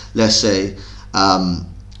to, let's say,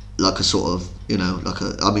 like a sort of, you know, like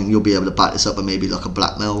I mean, you'll be able to back this up, but maybe like a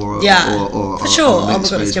black male or for sure. Oh my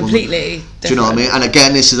god, it's completely different. Do you know what I mean? And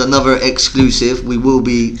again, this is another exclusive. We will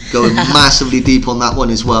be going massively deep on that one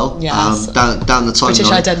as well. Yes. Down the timeline.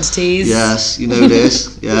 British identities. Yes, you know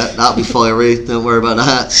this. Yeah, that'll be fiery. Don't worry about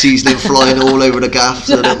that. Seasoning flying all over the gaff,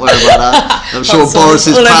 so don't worry about that. I'm sure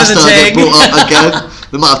Boris's pasta will get brought up again.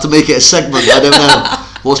 We might have to make it a segment. I don't know.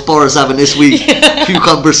 What's Boris having this week?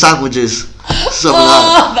 Cucumber sandwiches. Something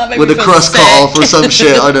like that. With the crust cut off or some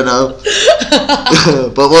shit, I don't know.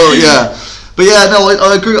 But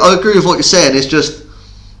I agree with what you're saying. It's just,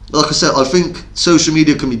 like I said, I think social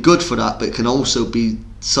media can be good for that, but it can also be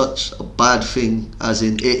such a bad thing, as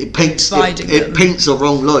in it paints a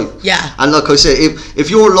wrong light. And like I said, if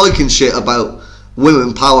you're liking shit about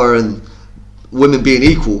women power and women being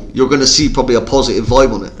equal, you're going to see probably a positive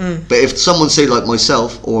vibe on it. But if someone, say like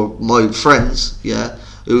myself or my friends,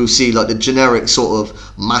 who see like the generic sort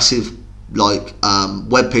of massive like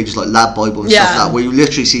web pages like Lab Bible and stuff like that, where you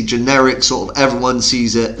literally see generic sort of everyone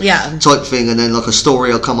sees it type thing, and then like a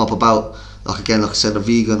story will come up about, like again, like I said, a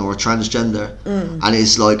vegan or a transgender, and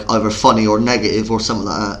it's like either funny or negative or something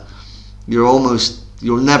like that.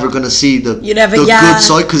 You're never going to see the good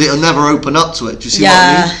side, because it'll never open up to it. Do you see what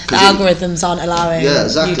I mean? The algorithms aren't allowing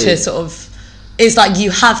you to sort of... It's like you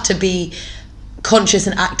have to be conscious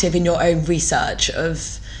and active in your own research of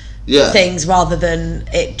things, rather than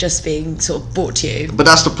it just being sort of brought to you. But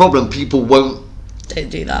that's the problem. People don't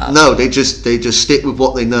do that. No, they just stick with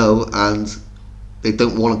what they know, and they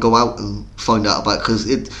don't want to go out and find out about it, because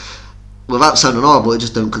it, without sounding horrible, it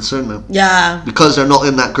just don't concern them. Yeah. Because they're not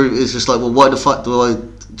in that group. It's just like, well, why the fuck do I? Do you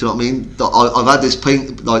know what I mean? I've had this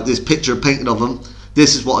this picture painted of them.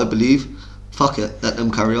 This is what I believe. Fuck it, let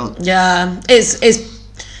them carry on. Yeah, it's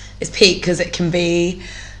peak, because it can be.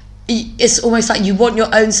 It's almost like you want your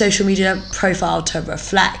own social media profile to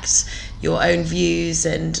reflect your own views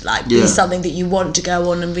and like be something that you want to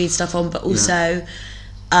go on and read stuff on, but also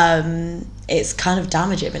it's kind of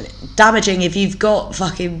damaging if you've got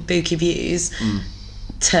fucking bookie views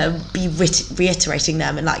to be reiterating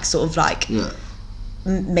them and like sort of like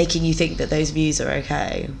making you think that those views are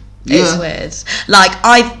okay. It's weird. Like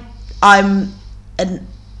I'm an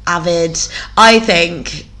avid, I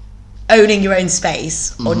think owning your own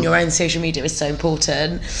space on your own social media is so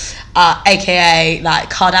important. AKA like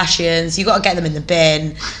Kardashians, you got to get them in the bin.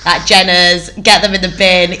 Like Jenners, get them in the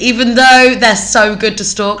bin. Even though they're so good to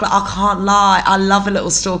stalk, like I can't lie, I love a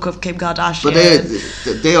little stalk of Kim Kardashian.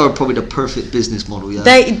 But they are probably the perfect business model.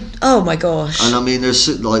 Oh my gosh. And I mean,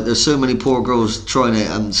 there's so many poor girls trying it,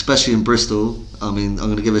 and especially in Bristol. I mean, I'm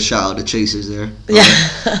gonna give a shout out to Chasers there,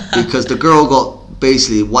 because the girl got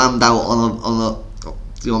basically whammed out on a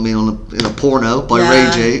you know what I mean, in a porno by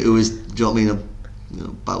Ray J, who is, do you know what I mean,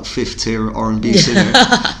 about 5th tier R&B singer,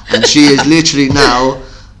 and she is literally now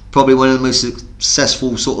probably one of the most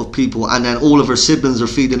successful sort of people, and then all of her siblings are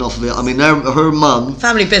feeding off of it. I mean, her mum,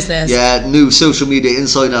 family business, knew social media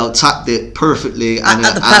inside out, tapped it perfectly, and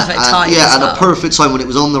at the perfect time, at the perfect time when it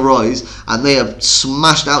was on the rise, and they have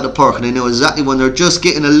smashed out the park, and they know exactly when they're just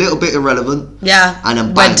getting a little bit irrelevant, and then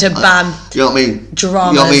bam, went to bam, you know what I mean,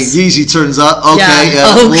 dramas. You know what I mean, Yeezy turns up, we'll ride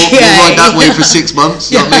that way for 6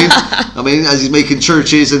 months, you know what I mean. I mean, as he's making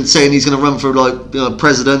churches and saying he's going to run for like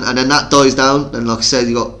president, and then that dies down, and like I said,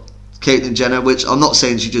 you got Caitlyn Jenner, which I'm not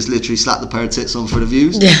saying she just literally slapped a pair of tits on for the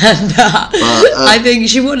views. But, I think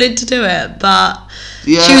she wanted to do it, but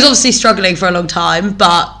she was obviously struggling for a long time.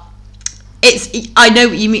 But I know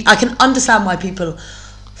what you mean. I can understand why people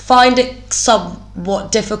find it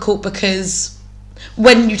somewhat difficult, because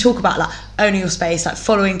when you talk about like owning your space, like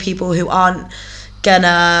following people who aren't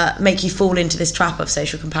gonna make you fall into this trap of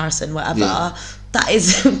social comparison, whatever, that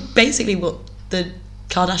is basically what the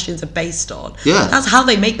Kardashians are based on. That's how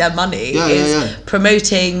they make their money,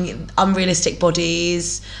 promoting unrealistic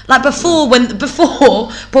bodies. Like before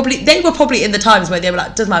probably they were probably in the times where they were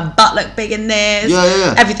like, does my butt look big in this,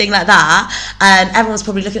 everything like that, and everyone's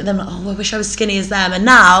probably looking at them like, oh, I wish I was skinny as them. And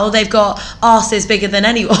now they've got asses bigger than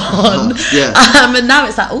anyone. And now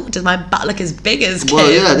it's like, oh, does my butt look as big as Kim?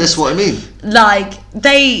 Well, that's what I mean. Like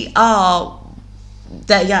they are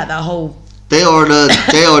their whole... They are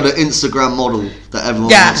the Instagram model that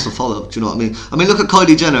everyone wants to follow. Do you know what I mean? I mean, look at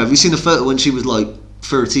Kylie Jenner. Have you seen the photo when she was like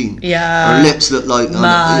 13? Yeah. Her lips looked like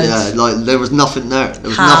like there was nothing there. There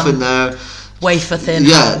was nothing there. Wafer thin.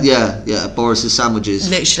 Yeah. Boris's sandwiches.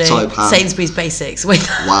 Literally. Type ham. Sainsbury's Basics.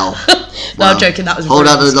 Wow. No, I'm joking. That was hold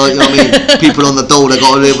on, like, you know what I mean? People on the dole, they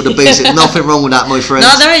got to live with the basics. Nothing wrong with that, my friend.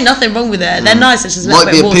 No, there ain't nothing wrong with it. They're nice. It's just a little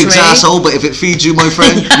bit watery. Might be a pig's asshole, but if it feeds you, my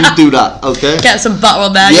friend, you do that. Okay. Get some butter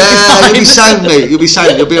on there. Yeah, you'll be sound, mate. You'll be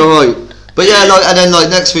sound. You'll be all right. But yeah, like, and then like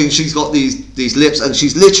next thing, she's got these lips, and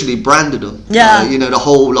she's literally branded them. Yeah. You know, the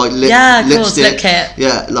whole like lipstick. Lip kit.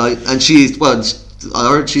 Yeah, like, and she's I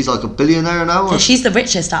heard she's like a billionaire now. Yeah, she's the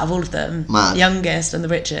richest out of all of them. Mad. Youngest and the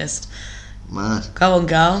richest. Mad. Go on,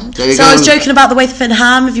 girl. So I was joking about the wafer thin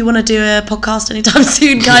ham. If you want to do a podcast anytime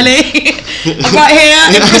soon, Kylie, I'm right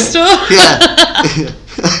here in Bristol. Yeah.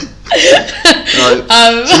 So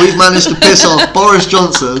we've managed to piss off Boris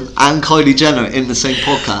Johnson and Kylie Jenner in the same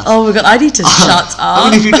podcast. Oh my god, I need to shut up. I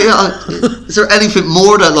mean, if you is there anything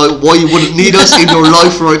more that like why you wouldn't need us in your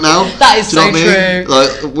life right now? That is so true. I mean?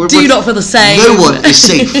 Like, we're not feel the same. No one is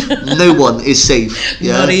safe. No one is safe.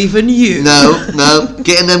 Yeah? Not even you. No.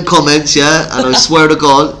 Get in them comments, yeah. And I swear to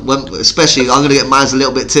God, especially I'm gonna get Maz a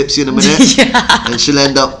little bit tipsy in a minute, and she'll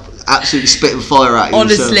end up absolutely spitting fire at you.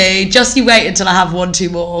 Honestly, just you wait until I have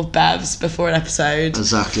 1-2 more bevs before an episode.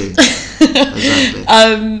 Exactly.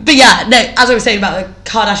 But yeah, no, as I was saying about the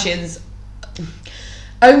Kardashians,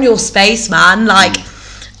 own your space, man. Like,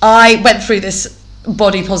 I went through this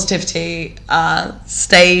body positivity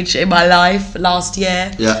stage in my life last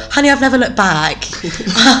year. Yeah. Honey, I've never looked back.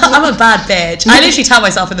 I'm a bad bitch. I literally tell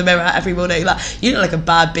myself in the mirror every morning, like, you look like a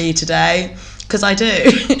bad bee today, because I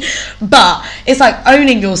do. But it's like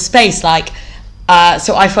owning your space. Like,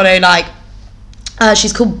 so I follow, like,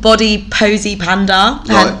 she's called Body Posy Panda,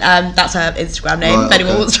 and that's her Instagram name, if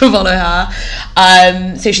anyone wants to follow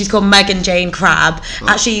her. So she's called Megan Jane Crabb.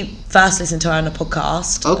 Actually, first listened to her on a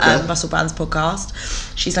podcast, Russell Brand's podcast.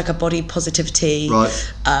 She's like a body positivity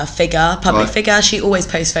figure, public figure. She always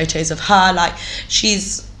posts photos of her, like,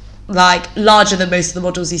 she's like larger than most of the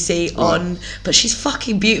models you see on, but she's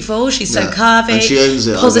fucking beautiful. She's so curvy, and she owns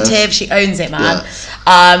it, positive. She owns it, man.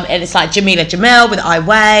 And it's like Jamila Jamil with I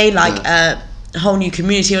Weigh, like a whole new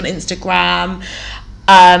community on Instagram.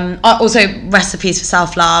 Also recipes for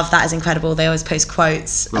self-love, that is incredible. They always post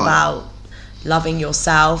quotes about loving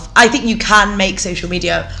yourself. I think you can make social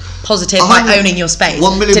media positive by owning your space.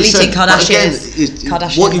 1 million deleting Kardashians.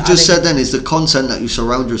 Kardashians. What you just said then is the content that you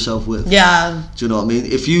surround yourself with. Yeah. Do you know what I mean?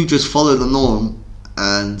 If you just follow the norm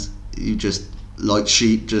and you just, like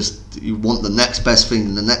sheep, just you want the next best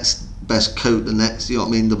thing, the next best coat, the next, you know what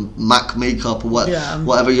I mean, the MAC makeup or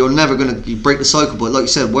whatever, you're never gonna, you break the cycle. But like you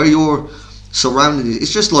said, where you're surrounded,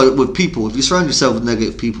 it's just like with people. If you surround yourself with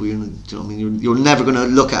negative people, do you know what I mean, you're never gonna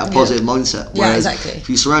look at a positive mindset. Whereas if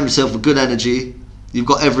you surround yourself with good energy, you've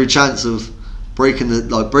got every chance of breaking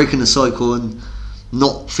the cycle and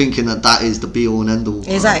not thinking that is the be all and end all.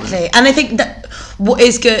 Exactly. And I think that what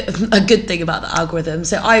is a good thing about the algorithm,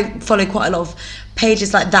 so I follow quite a lot of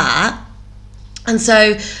pages like that, and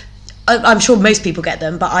so I'm sure most people get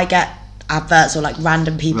them, but I get adverts or like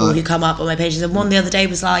random people who come up on my pages. And one the other day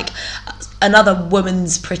was like, another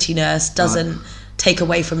woman's prettiness doesn't take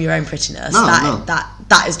away from your own prettiness.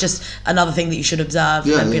 That is just another thing that you should observe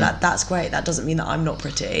and be like, that's great, that doesn't mean that I'm not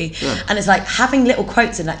pretty. And it's like having little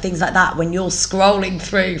quotes and like things like that when you're scrolling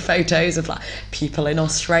through photos of like people in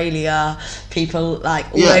Australia, people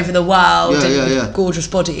like all over the world, and gorgeous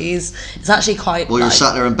bodies. It's actually quite, you're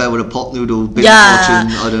sat there in bed with a pot noodle watching,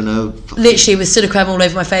 I don't know, literally with Sudocreme all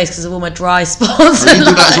over my face because of all my dry spots. You do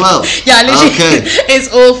that as well? Yeah, literally.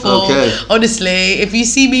 It's awful. Honestly, if you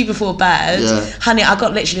see me before bed, honey, I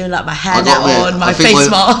got literally like my hairnet on, my face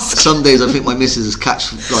mask. Some days I think my missus has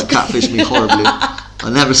catfished me horribly. I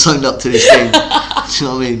never signed up to this thing. Do you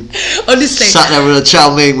know what I mean? Honestly, sat there with a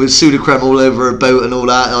chow mein with Sudocreme all over her boat and all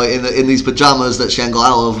that, like in these pajamas that she ain't got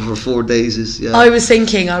out of for 4 days. I was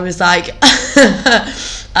thinking, I was like,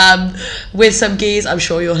 with some geese, I'm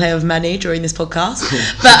sure you'll hear of many during this podcast.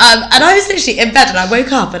 But and I was literally in bed and I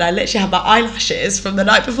woke up and I literally had my eyelashes from the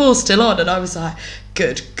night before still on, and I was like,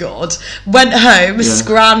 good God. Went home,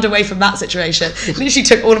 scrammed away from that situation, literally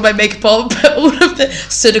took all of my makeup on, put all of the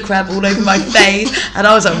Sudocreme all over my face, and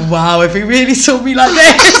I was like, wow, if he really saw me like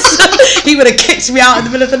this, he would have kicked me out in the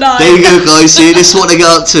middle of the night. There you go, guys. See, this is what they get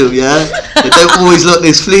up to, yeah? They don't always look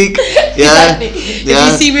this fleek, yeah? Exactly. If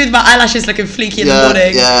you see me with my eyelashes looking fleeky in the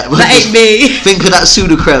morning, that ain't me. Think of that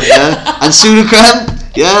Sudocreme, yeah? And Sudocreme,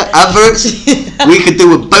 adverts, we could do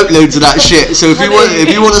with boatloads of that shit. So if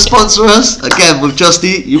you want to sponsor us, again with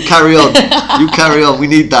Justy, you carry on. We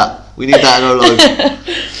need that in our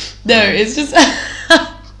life. No, it's just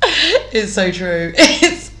it's so true.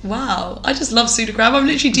 It's wow, I just love Sudocreme. I'm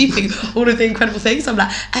literally deeping all of the incredible things. I'm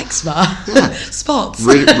like, eczema, spots,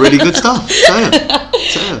 really good stuff. Say it.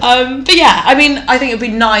 But yeah, I mean, I think it'd be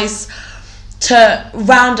nice to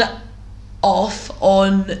round off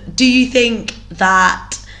on, do you think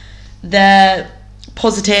that the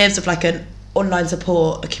positives of like an online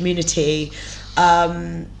support, a community,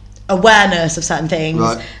 awareness of certain things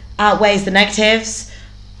outweighs the negatives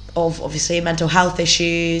of obviously mental health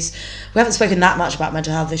issues? We haven't spoken that much about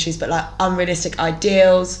mental health issues, but like unrealistic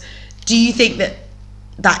ideals. Do you think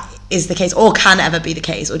that is the case, or can ever be the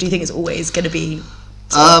case, or do you think it's always going to be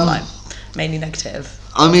sort of like mainly negative?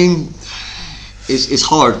 I mean, it's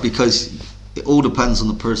hard because it all depends on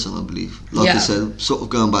the person, I believe. Like I said, sort of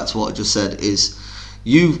going back to what I just said, is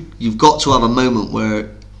you've got to have a moment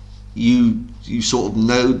where you sort of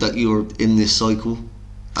know that you're in this cycle,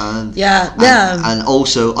 and and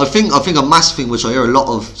also I think a massive thing which I hear a lot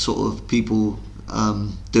of sort of people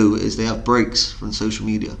do is they have breaks from social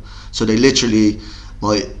media, so they literally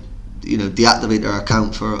might deactivate their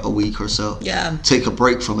account for a week or so, take a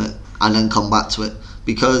break from it and then come back to it,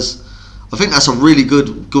 because I think that's a really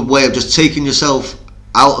good way of just taking yourself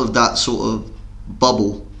out of that sort of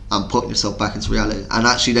bubble and putting yourself back into reality, and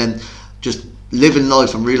actually then just living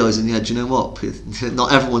life and realising, do you know what?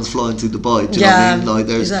 Not everyone's flying to Dubai. Do you know what I mean? Like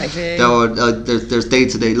exactly. There's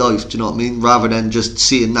day-to-day life. Do you know what I mean? Rather than just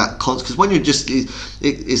seeing that constant, because when you're just,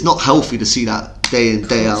 it's not healthy to see that day in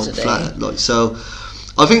day out flat. Like, so,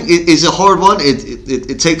 I think it's a hard one.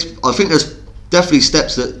 It takes. I think there's definitely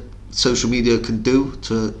steps that social media can do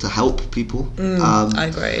to help people. I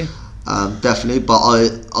agree. Definitely, but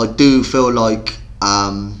I do feel like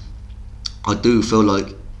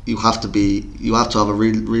you have to have a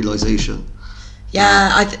realization.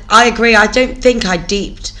 Yeah, I agree. I don't think I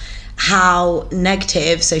deeped how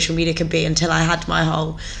negative social media can be until I had my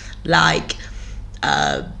whole like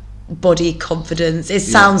body confidence. It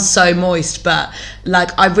sounds so moist, but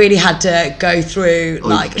like I really had to go through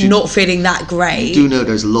not feeling that great. You do know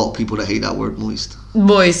there's a lot of people that hate that word moist.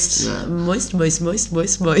 Moist. Yeah. Moist.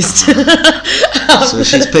 So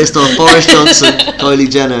she's pissed off Boris Johnson, Kylie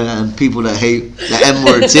Jenner, and people that hate the M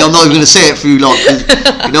word. See, I'm not even going to say it for you lot, because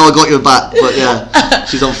you know I got your back, but yeah,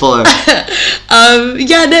 she's on fire.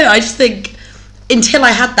 I just think until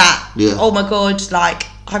I had that, oh my god, like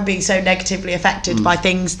I'm being so negatively affected by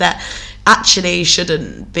things that actually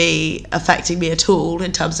shouldn't be affecting me at all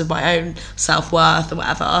in terms of my own self-worth or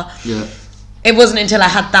whatever. Yeah. It wasn't until I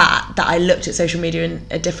had that I looked at social media in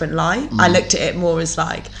a different light. I looked at it more as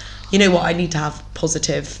like, you know what, I need to have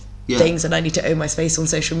positive things, and I need to own my space on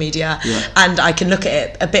social media, and I can look at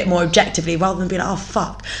it a bit more objectively rather than being like, oh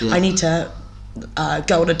fuck, I need to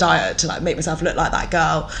go on a diet to like make myself look like that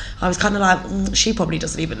girl. I was kind of like, she probably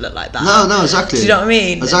doesn't even look like that. No, exactly. Do you know what I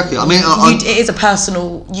mean? Exactly. I mean, it is a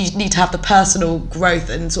personal. You need to have the personal growth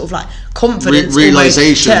and sort of like confidence,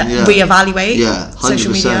 realization, to reevaluate. Yeah, 100%.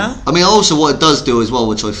 Social media. I mean, also what it does do as well,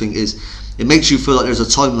 which I think is, it makes you feel like there's a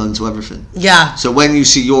timeline to everything. Yeah. So when you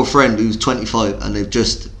see your friend who's 25 and they've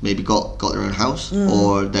just maybe got their own house,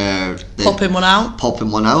 or they're popping one out.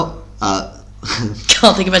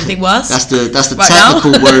 Can't think of anything worse. That's the right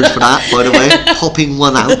technical word for that, by the way. Popping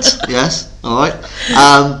one out. Yes. All right.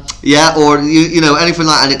 Or you know, anything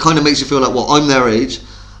like that, and it kind of makes you feel like, well, I'm their age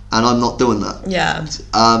and I'm not doing that. Yeah.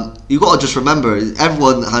 You got to just remember,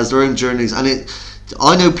 everyone has their own journeys, and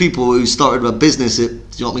I know people who started a business at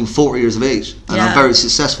 40 years of age and are very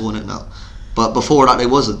successful in it now. But before that, they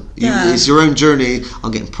wasn't. It's your own journey.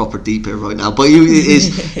 I'm getting proper deep here right now, but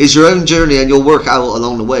it's your own journey, and you'll work out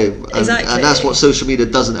along the way. Exactly. And that's what social media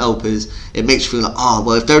doesn't help. Is it makes you feel like,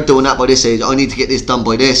 well, if they're doing that by this age, I need to get this done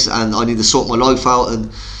by this, and I need to sort my life out.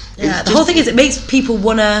 And the whole thing is, it makes people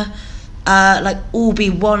wanna all be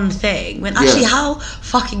one thing. When actually, how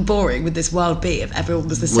fucking boring would this world be if everyone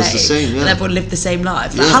was the same and everyone lived the same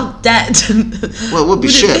life? Like, how dead? Well, it would be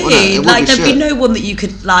shit. Wouldn't it? There'd be no one that you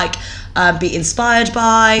could be inspired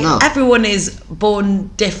by. No. Everyone is born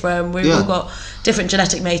different. We've all got different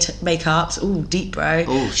genetic makeups. Ooh, deep, bro.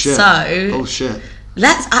 Oh shit. So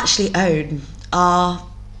let's actually own our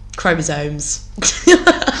chromosomes.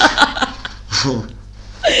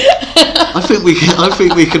 I think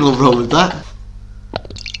we can all roll with that.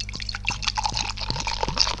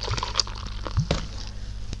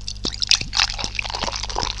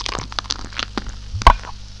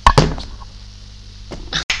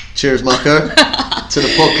 Cheers, Mako, to the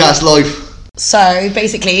podcast life. So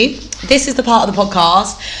basically, this is the part of the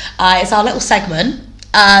podcast. It's our little segment.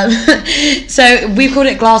 So we've called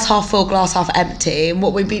it glass half full, glass half empty. And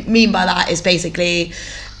what we mean by that is basically,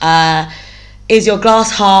 is your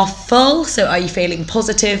glass half full? So are you feeling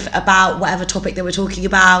positive about whatever topic that we're talking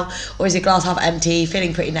about? Or is your glass half empty,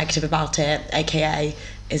 feeling pretty negative about it? AKA,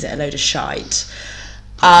 is it a load of shite?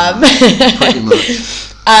 Pretty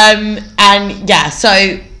much. And yeah,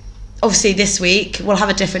 so obviously this week we'll have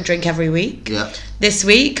a different drink every week. Yeah. This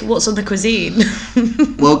week, what's on the cuisine?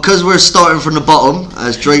 Well, because we're starting from the bottom,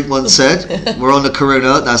 as Drake once said, we're on the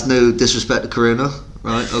Corona. That's no disrespect to Corona,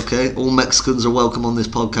 right? Okay, all Mexicans are welcome on this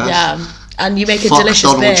podcast. Yeah, and you make a Fuck delicious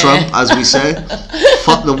Donald beer. Trump, as we say.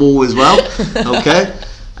 Fuck the wall as well. Okay.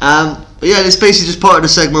 But yeah, it's basically just part of the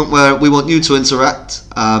segment where we want you to interact.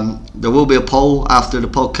 There will be a poll after the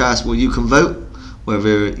podcast where you can vote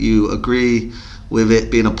whether you agree with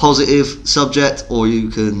it being a positive subject or you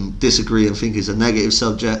can disagree and think it's a negative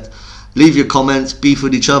subject. Leave your comments, beef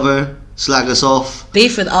with each other, slag us off.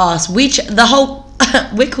 Beef with us. We're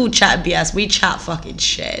called Chat and BS. We chat fucking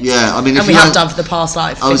shit. Yeah, I mean, and we have done for the past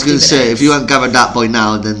 50 I was going to say, minutes. if you haven't gathered that by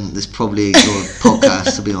now, then this probably ain't your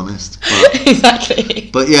podcast, to be honest. But, exactly.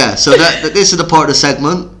 But yeah, so this is the part of the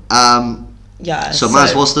segment. So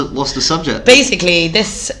Maz, what's the subject? Basically,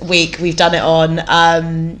 this week we've done it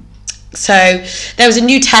on So there was a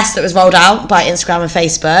new test that was rolled out by Instagram and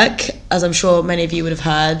Facebook, as I'm sure many of you would have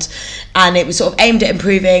heard, and it was sort of aimed at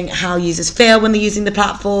improving how users feel when they're using the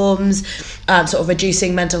platforms, sort of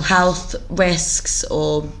reducing mental health risks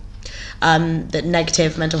or the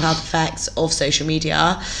negative mental health effects of social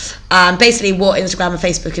media. Basically what Instagram and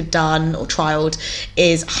Facebook had done or trialled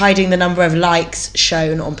is hiding the number of likes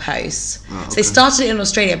shown on posts. Oh, okay. So they started it in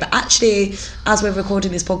Australia, but actually, as we're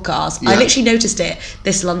recording this podcast, I literally noticed it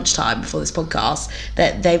this lunchtime before this podcast,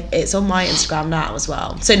 that it's on my Instagram now as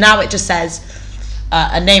well. So now it just says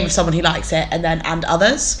a name of someone who likes it and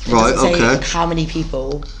others. It right, doesn't say okay. how many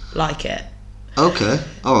people like it. Okay,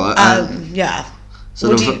 alright. Yeah.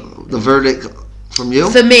 So the verdict from you?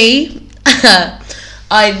 For me,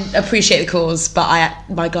 I appreciate the cause, but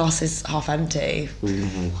my glass is half empty.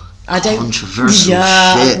 Ooh, I don't. controversial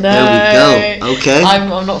shit. No. There we go. Okay.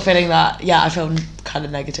 I'm not feeling that. Yeah, I feel kind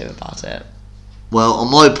of negative about it. Well, on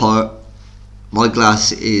my part, my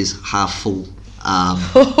glass is half full.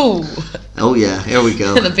 Oh yeah, here we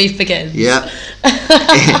go. The beef begins. Yeah.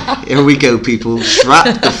 Here we go, people.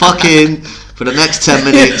 Strap the fuck in for the next 10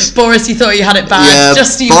 minutes. Boris, you thought you had it bad. Yeah,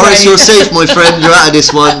 Just you Boris, wait. you're safe, my friend. You're out of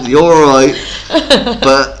this one. You're alright.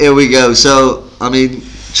 But here we go. So, I mean,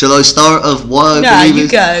 shall I start of why I believe you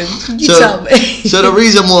it? go. You tell me. So the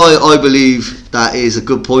reason why I believe that is a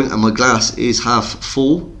good point and my glass is half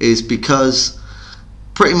full is because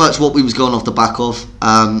pretty much what we was going off the back of.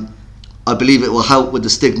 I believe it will help with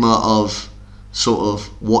the stigma of sort of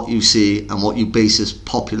what you see and what you base as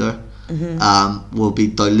popular will be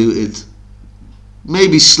diluted,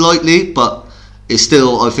 maybe slightly, but it's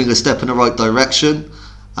still, I think, a step in the right direction.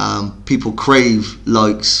 People crave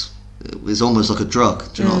likes. It's almost like a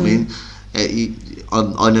drug. Do you know what I mean?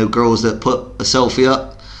 I know girls that put a selfie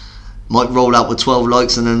up, might roll out with 12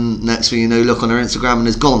 likes, and then next thing you know, look on their Instagram and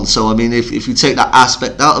it's gone. So I mean, if you take that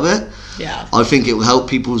aspect out of it, I think it will help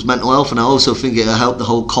people's mental health, and I also think it will help the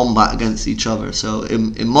whole combat against each other. So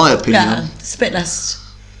in my opinion, it's a bit less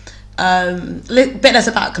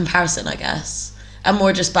about comparison, I guess, and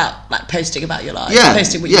more just about like posting about your life,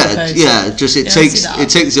 posting what you post. Just it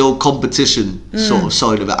takes the old competition sort of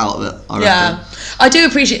side of it out of it. I reckon. I do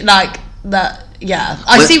appreciate like that. Yeah,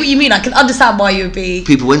 I see what you mean. I can understand why you would be.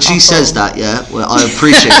 People, when she says that, well, I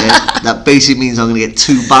appreciate it. That basically means I'm going to get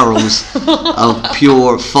 2 barrels of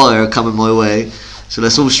pure fire coming my way. So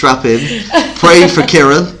let's all strap in. Pray for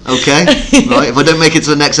Kieran, okay? Right. If I don't make it to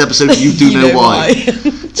the next episode, you do know why.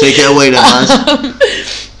 Take it away, then, man.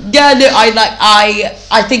 Yeah, no,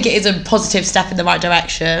 I think it is a positive step in the right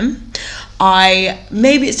direction.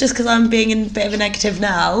 Maybe it's just because I'm being in a bit of a negative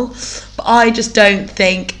now, but I just don't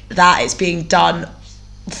think that it's being done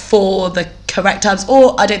for the correct terms,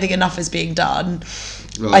 or I don't think enough is being done.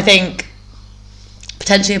 Right. I think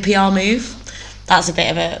potentially a PR move. That's a bit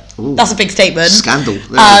of that's a big statement. Scandal.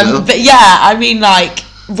 There we go. But yeah, I mean, like,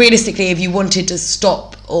 realistically, if you wanted to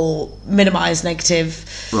stop or minimise negative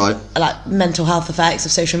like mental health effects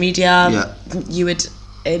of social media, you would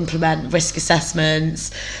implement risk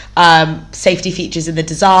assessments, safety features in the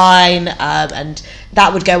design, and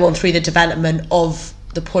that would go on through the development of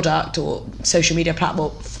the product or social media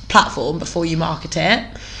platform before you market it.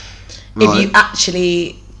 If you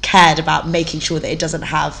actually cared about making sure that it doesn't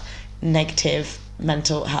have negative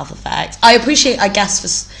mental health effects. I appreciate, I guess, for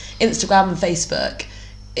Instagram and Facebook,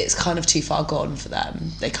 it's kind of too far gone for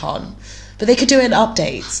them. They can't. But they could do it in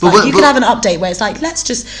updates. Like, you could have an update where it's like, let's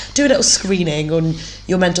just do a little screening on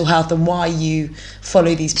your mental health and why you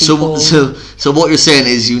follow these people. So what you're saying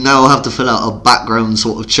is you now have to fill out a background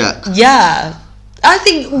sort of check. Yeah. I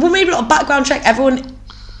think, well, maybe not a background check. Everyone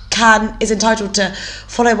is entitled to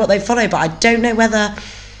follow what they follow, but I don't know whether...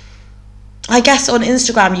 I guess on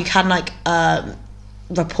Instagram you can like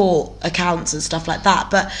report accounts and stuff like that,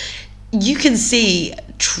 but you can see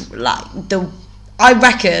I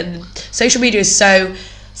reckon social media is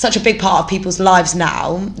such a big part of people's lives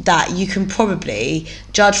now that you can probably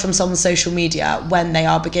judge from someone's social media when they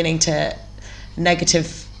are beginning to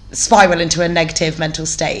spiral into a negative mental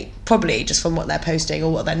state, probably just from what they're posting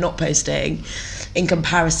or what they're not posting in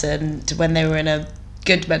comparison to when they were in a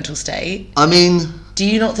good mental state. I mean, do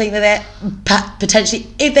you not think that they're potentially,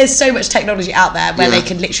 if there's so much technology out there where they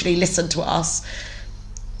can literally listen to us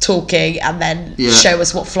talking and then show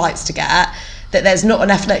us what flights to get, that there's not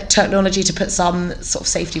enough technology to put some sort of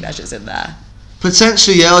safety measures in there?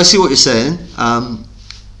 Potentially, yeah, I see what you're saying.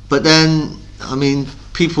 But then, I mean,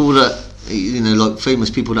 people that, you know, like famous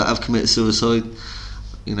people that have committed suicide,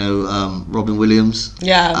 you know, Robin Williams.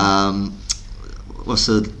 Yeah. What's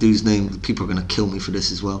the dude's name? People are going to kill me for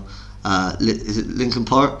this as well. Is it Linkin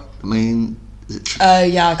Park? The main Oh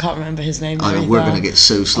yeah, I can't remember his name. I know we're going to get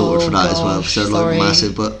so slaughtered for that as well, because they're like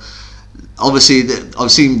massive. But obviously,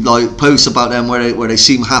 I've seen like posts about them where they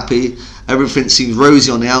seem happy. Everything seems rosy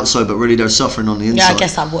on the outside, but really they're suffering on the inside. Yeah, I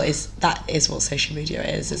guess that is what social media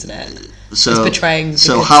is, isn't it? So it's betraying.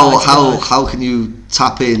 So how can you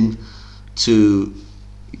tap in to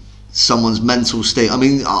someone's mental state? I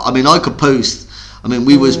mean, I could post. I mean,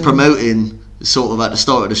 we was promoting sort of at the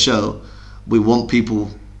start of the show. We want people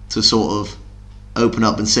to sort of open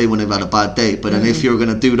up and say when they've had a bad day, but then if you're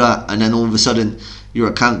going to do that and then all of a sudden your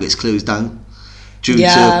account gets closed down due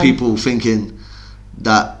to people thinking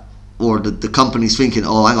that, or the company's thinking,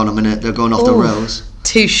 oh, hang on a minute, they're going off the rails.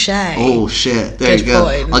 Touche. Oh shit, there Good you go.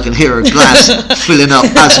 point. I can hear a glass filling up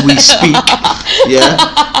as we speak.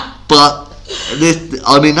 Yeah, but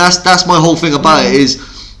that's my whole thing about it is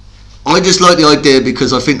I just like the idea,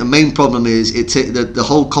 because I think the main problem is the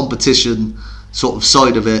whole competition sort of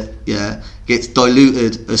side of it, gets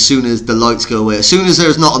diluted as soon as the likes go away. As soon as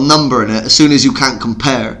there's not a number in it, as soon as you can't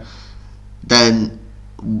compare, then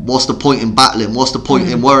what's the point in battling? What's the point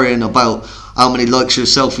in worrying about how many likes your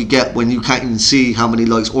selfie get when you can't even see how many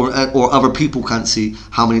likes, or other people can't see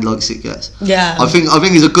how many likes it gets? Yeah, I think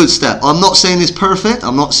it's a good step. I'm not saying it's perfect.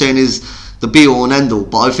 I'm not saying it's the be all and end all,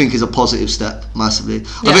 but I think it's a positive step massively.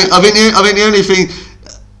 Yeah. I think the only thing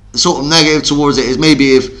sort of negative towards it is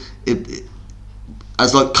maybe if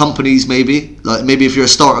as like companies, maybe if you're a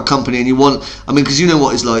startup company and you want, I mean, because you know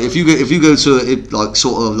what it's like, if you go to like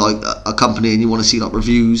sort of like a company and you want to see like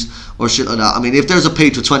reviews or shit like that. I mean, if there's a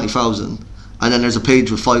page with 20,000 and then there's a page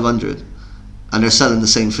with 500 and they're selling the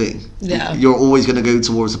same thing, you're always going to go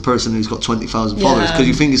towards the person who's got 20,000 followers because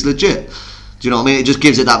you think it's legit. Do you know what I mean? It just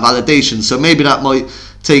gives it that validation. So maybe that might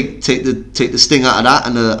take the sting out of that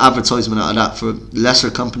and the advertisement out of that for lesser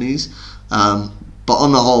companies. But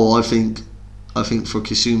on the whole, I think for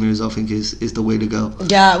consumers, I think is the way to go.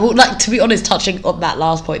 Yeah, well, like, to be honest, touching on that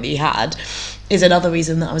last point that you had is another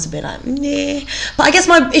reason that I was a bit like, nah. But I guess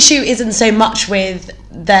my issue isn't so much with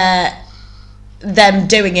them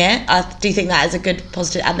doing it. I do think that is a good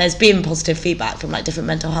positive, and there's been positive feedback from like different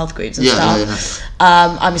mental health groups and stuff.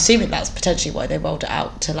 I'm assuming that's potentially why they rolled it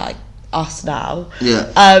out to like us now.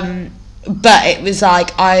 But it was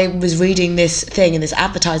like, I was reading this thing and this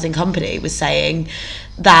advertising company was saying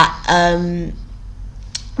that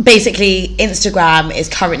basically Instagram is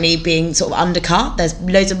currently being sort of undercut. There's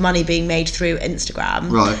loads of money being made through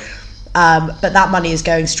Instagram, right? But that money is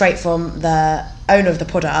going straight from the owner of the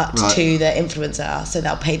product to the influencer, so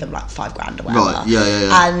they'll pay them like $5,000 or whatever. Right.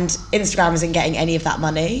 Yeah. And Instagram isn't getting any of that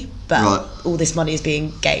money, but all this money is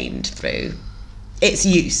being gained through its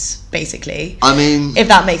use, basically. I mean, if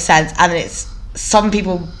that makes sense. And it's, some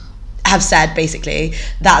people have said basically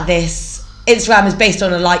that this Instagram is based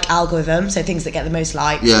on a like algorithm, so things that get the most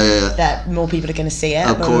likes, that more people are going to see it.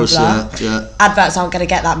 Of course, yeah. Adverts aren't going to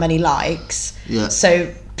get that many likes. Yeah.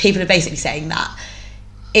 So people are basically saying that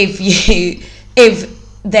if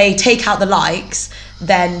they take out the likes,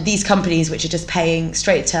 then these companies which are just paying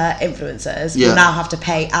straight to influencers will now have to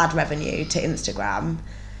pay ad revenue to Instagram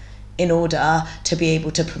in order to be able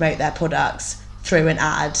to promote their products through an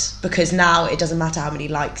ad, because now it doesn't matter how many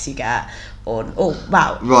likes you get it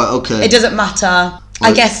doesn't matter.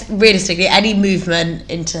 I guess realistically any movement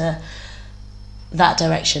into that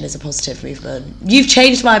direction is a positive movement. You've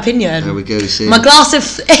changed my opinion. There we go, see. My glass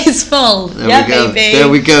is full. Baby. There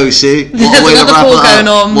we go, see. What a way to wrap it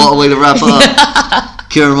up. What a way to wrap it up.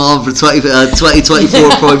 Kieran Martin for 2024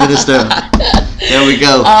 Prime Minister. There we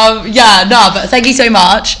go. But thank you so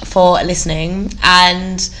much for listening,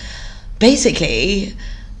 and basically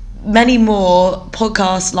many more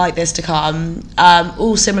podcasts like this to come,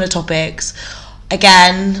 all similar topics.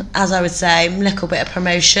 Again, as I would say, a little bit of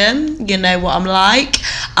promotion. You know what I'm like.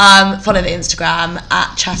 Follow the Instagram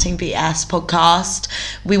at ChattingBS Podcast.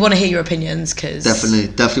 We want to hear your opinions, because definitely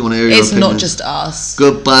want to hear your opinions. It's not just us.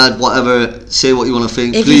 Good, bad, whatever. Say what you want to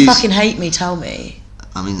think. If please. You fucking hate me, tell me.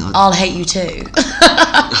 I mean, I'll hate you too.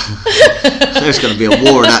 There's going to be a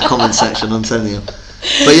war in that comment section, I'm telling you.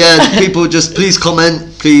 But yeah, people, just please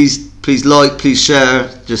comment, please like, please share,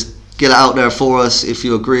 just get it out there for us if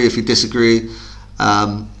you agree, if you disagree.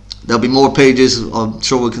 There'll be more pages. I'm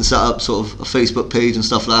sure we can set up sort of a Facebook page and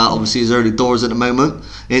stuff like that. Obviously, it's early doors at the moment.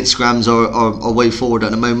 Instagrams are way forward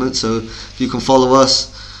at the moment, so if you can follow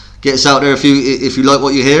us, get us out there if you like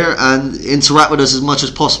what you hear, and interact with us as much as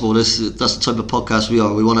possible. That's the type of podcast we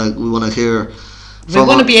are. We want to hear. We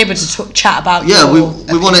want to be able to chat about. Yeah, we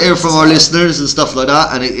want to hear from our listeners and stuff like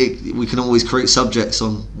that, and we can always create subjects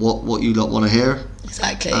on what you lot want to hear.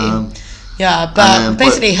 Exactly. Yeah, but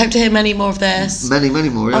basically, hope to hear many more of this. Many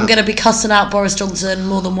more. Yeah. I'm gonna be cussing out Boris Johnson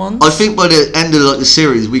more than once. I think by the end of the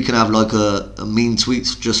series, we can have a mean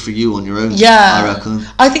tweets just for you on your own. Yeah, I reckon.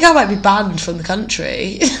 I think I might be banned from the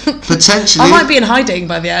country. Potentially. I might be in hiding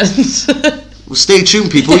by the end. Well, stay tuned,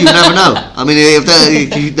 people. You never know. I mean,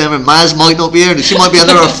 Maz might not be here. She might be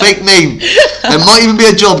under a fake name. There might even be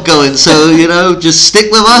a job going. So just stick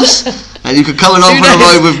with us, and you can come along for the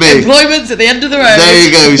ride with me. Employment's at the end of the road. There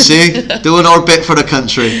you go. See, doing our bit for the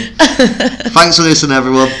country. Thanks for listening,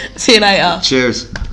 everyone. See you later. Cheers.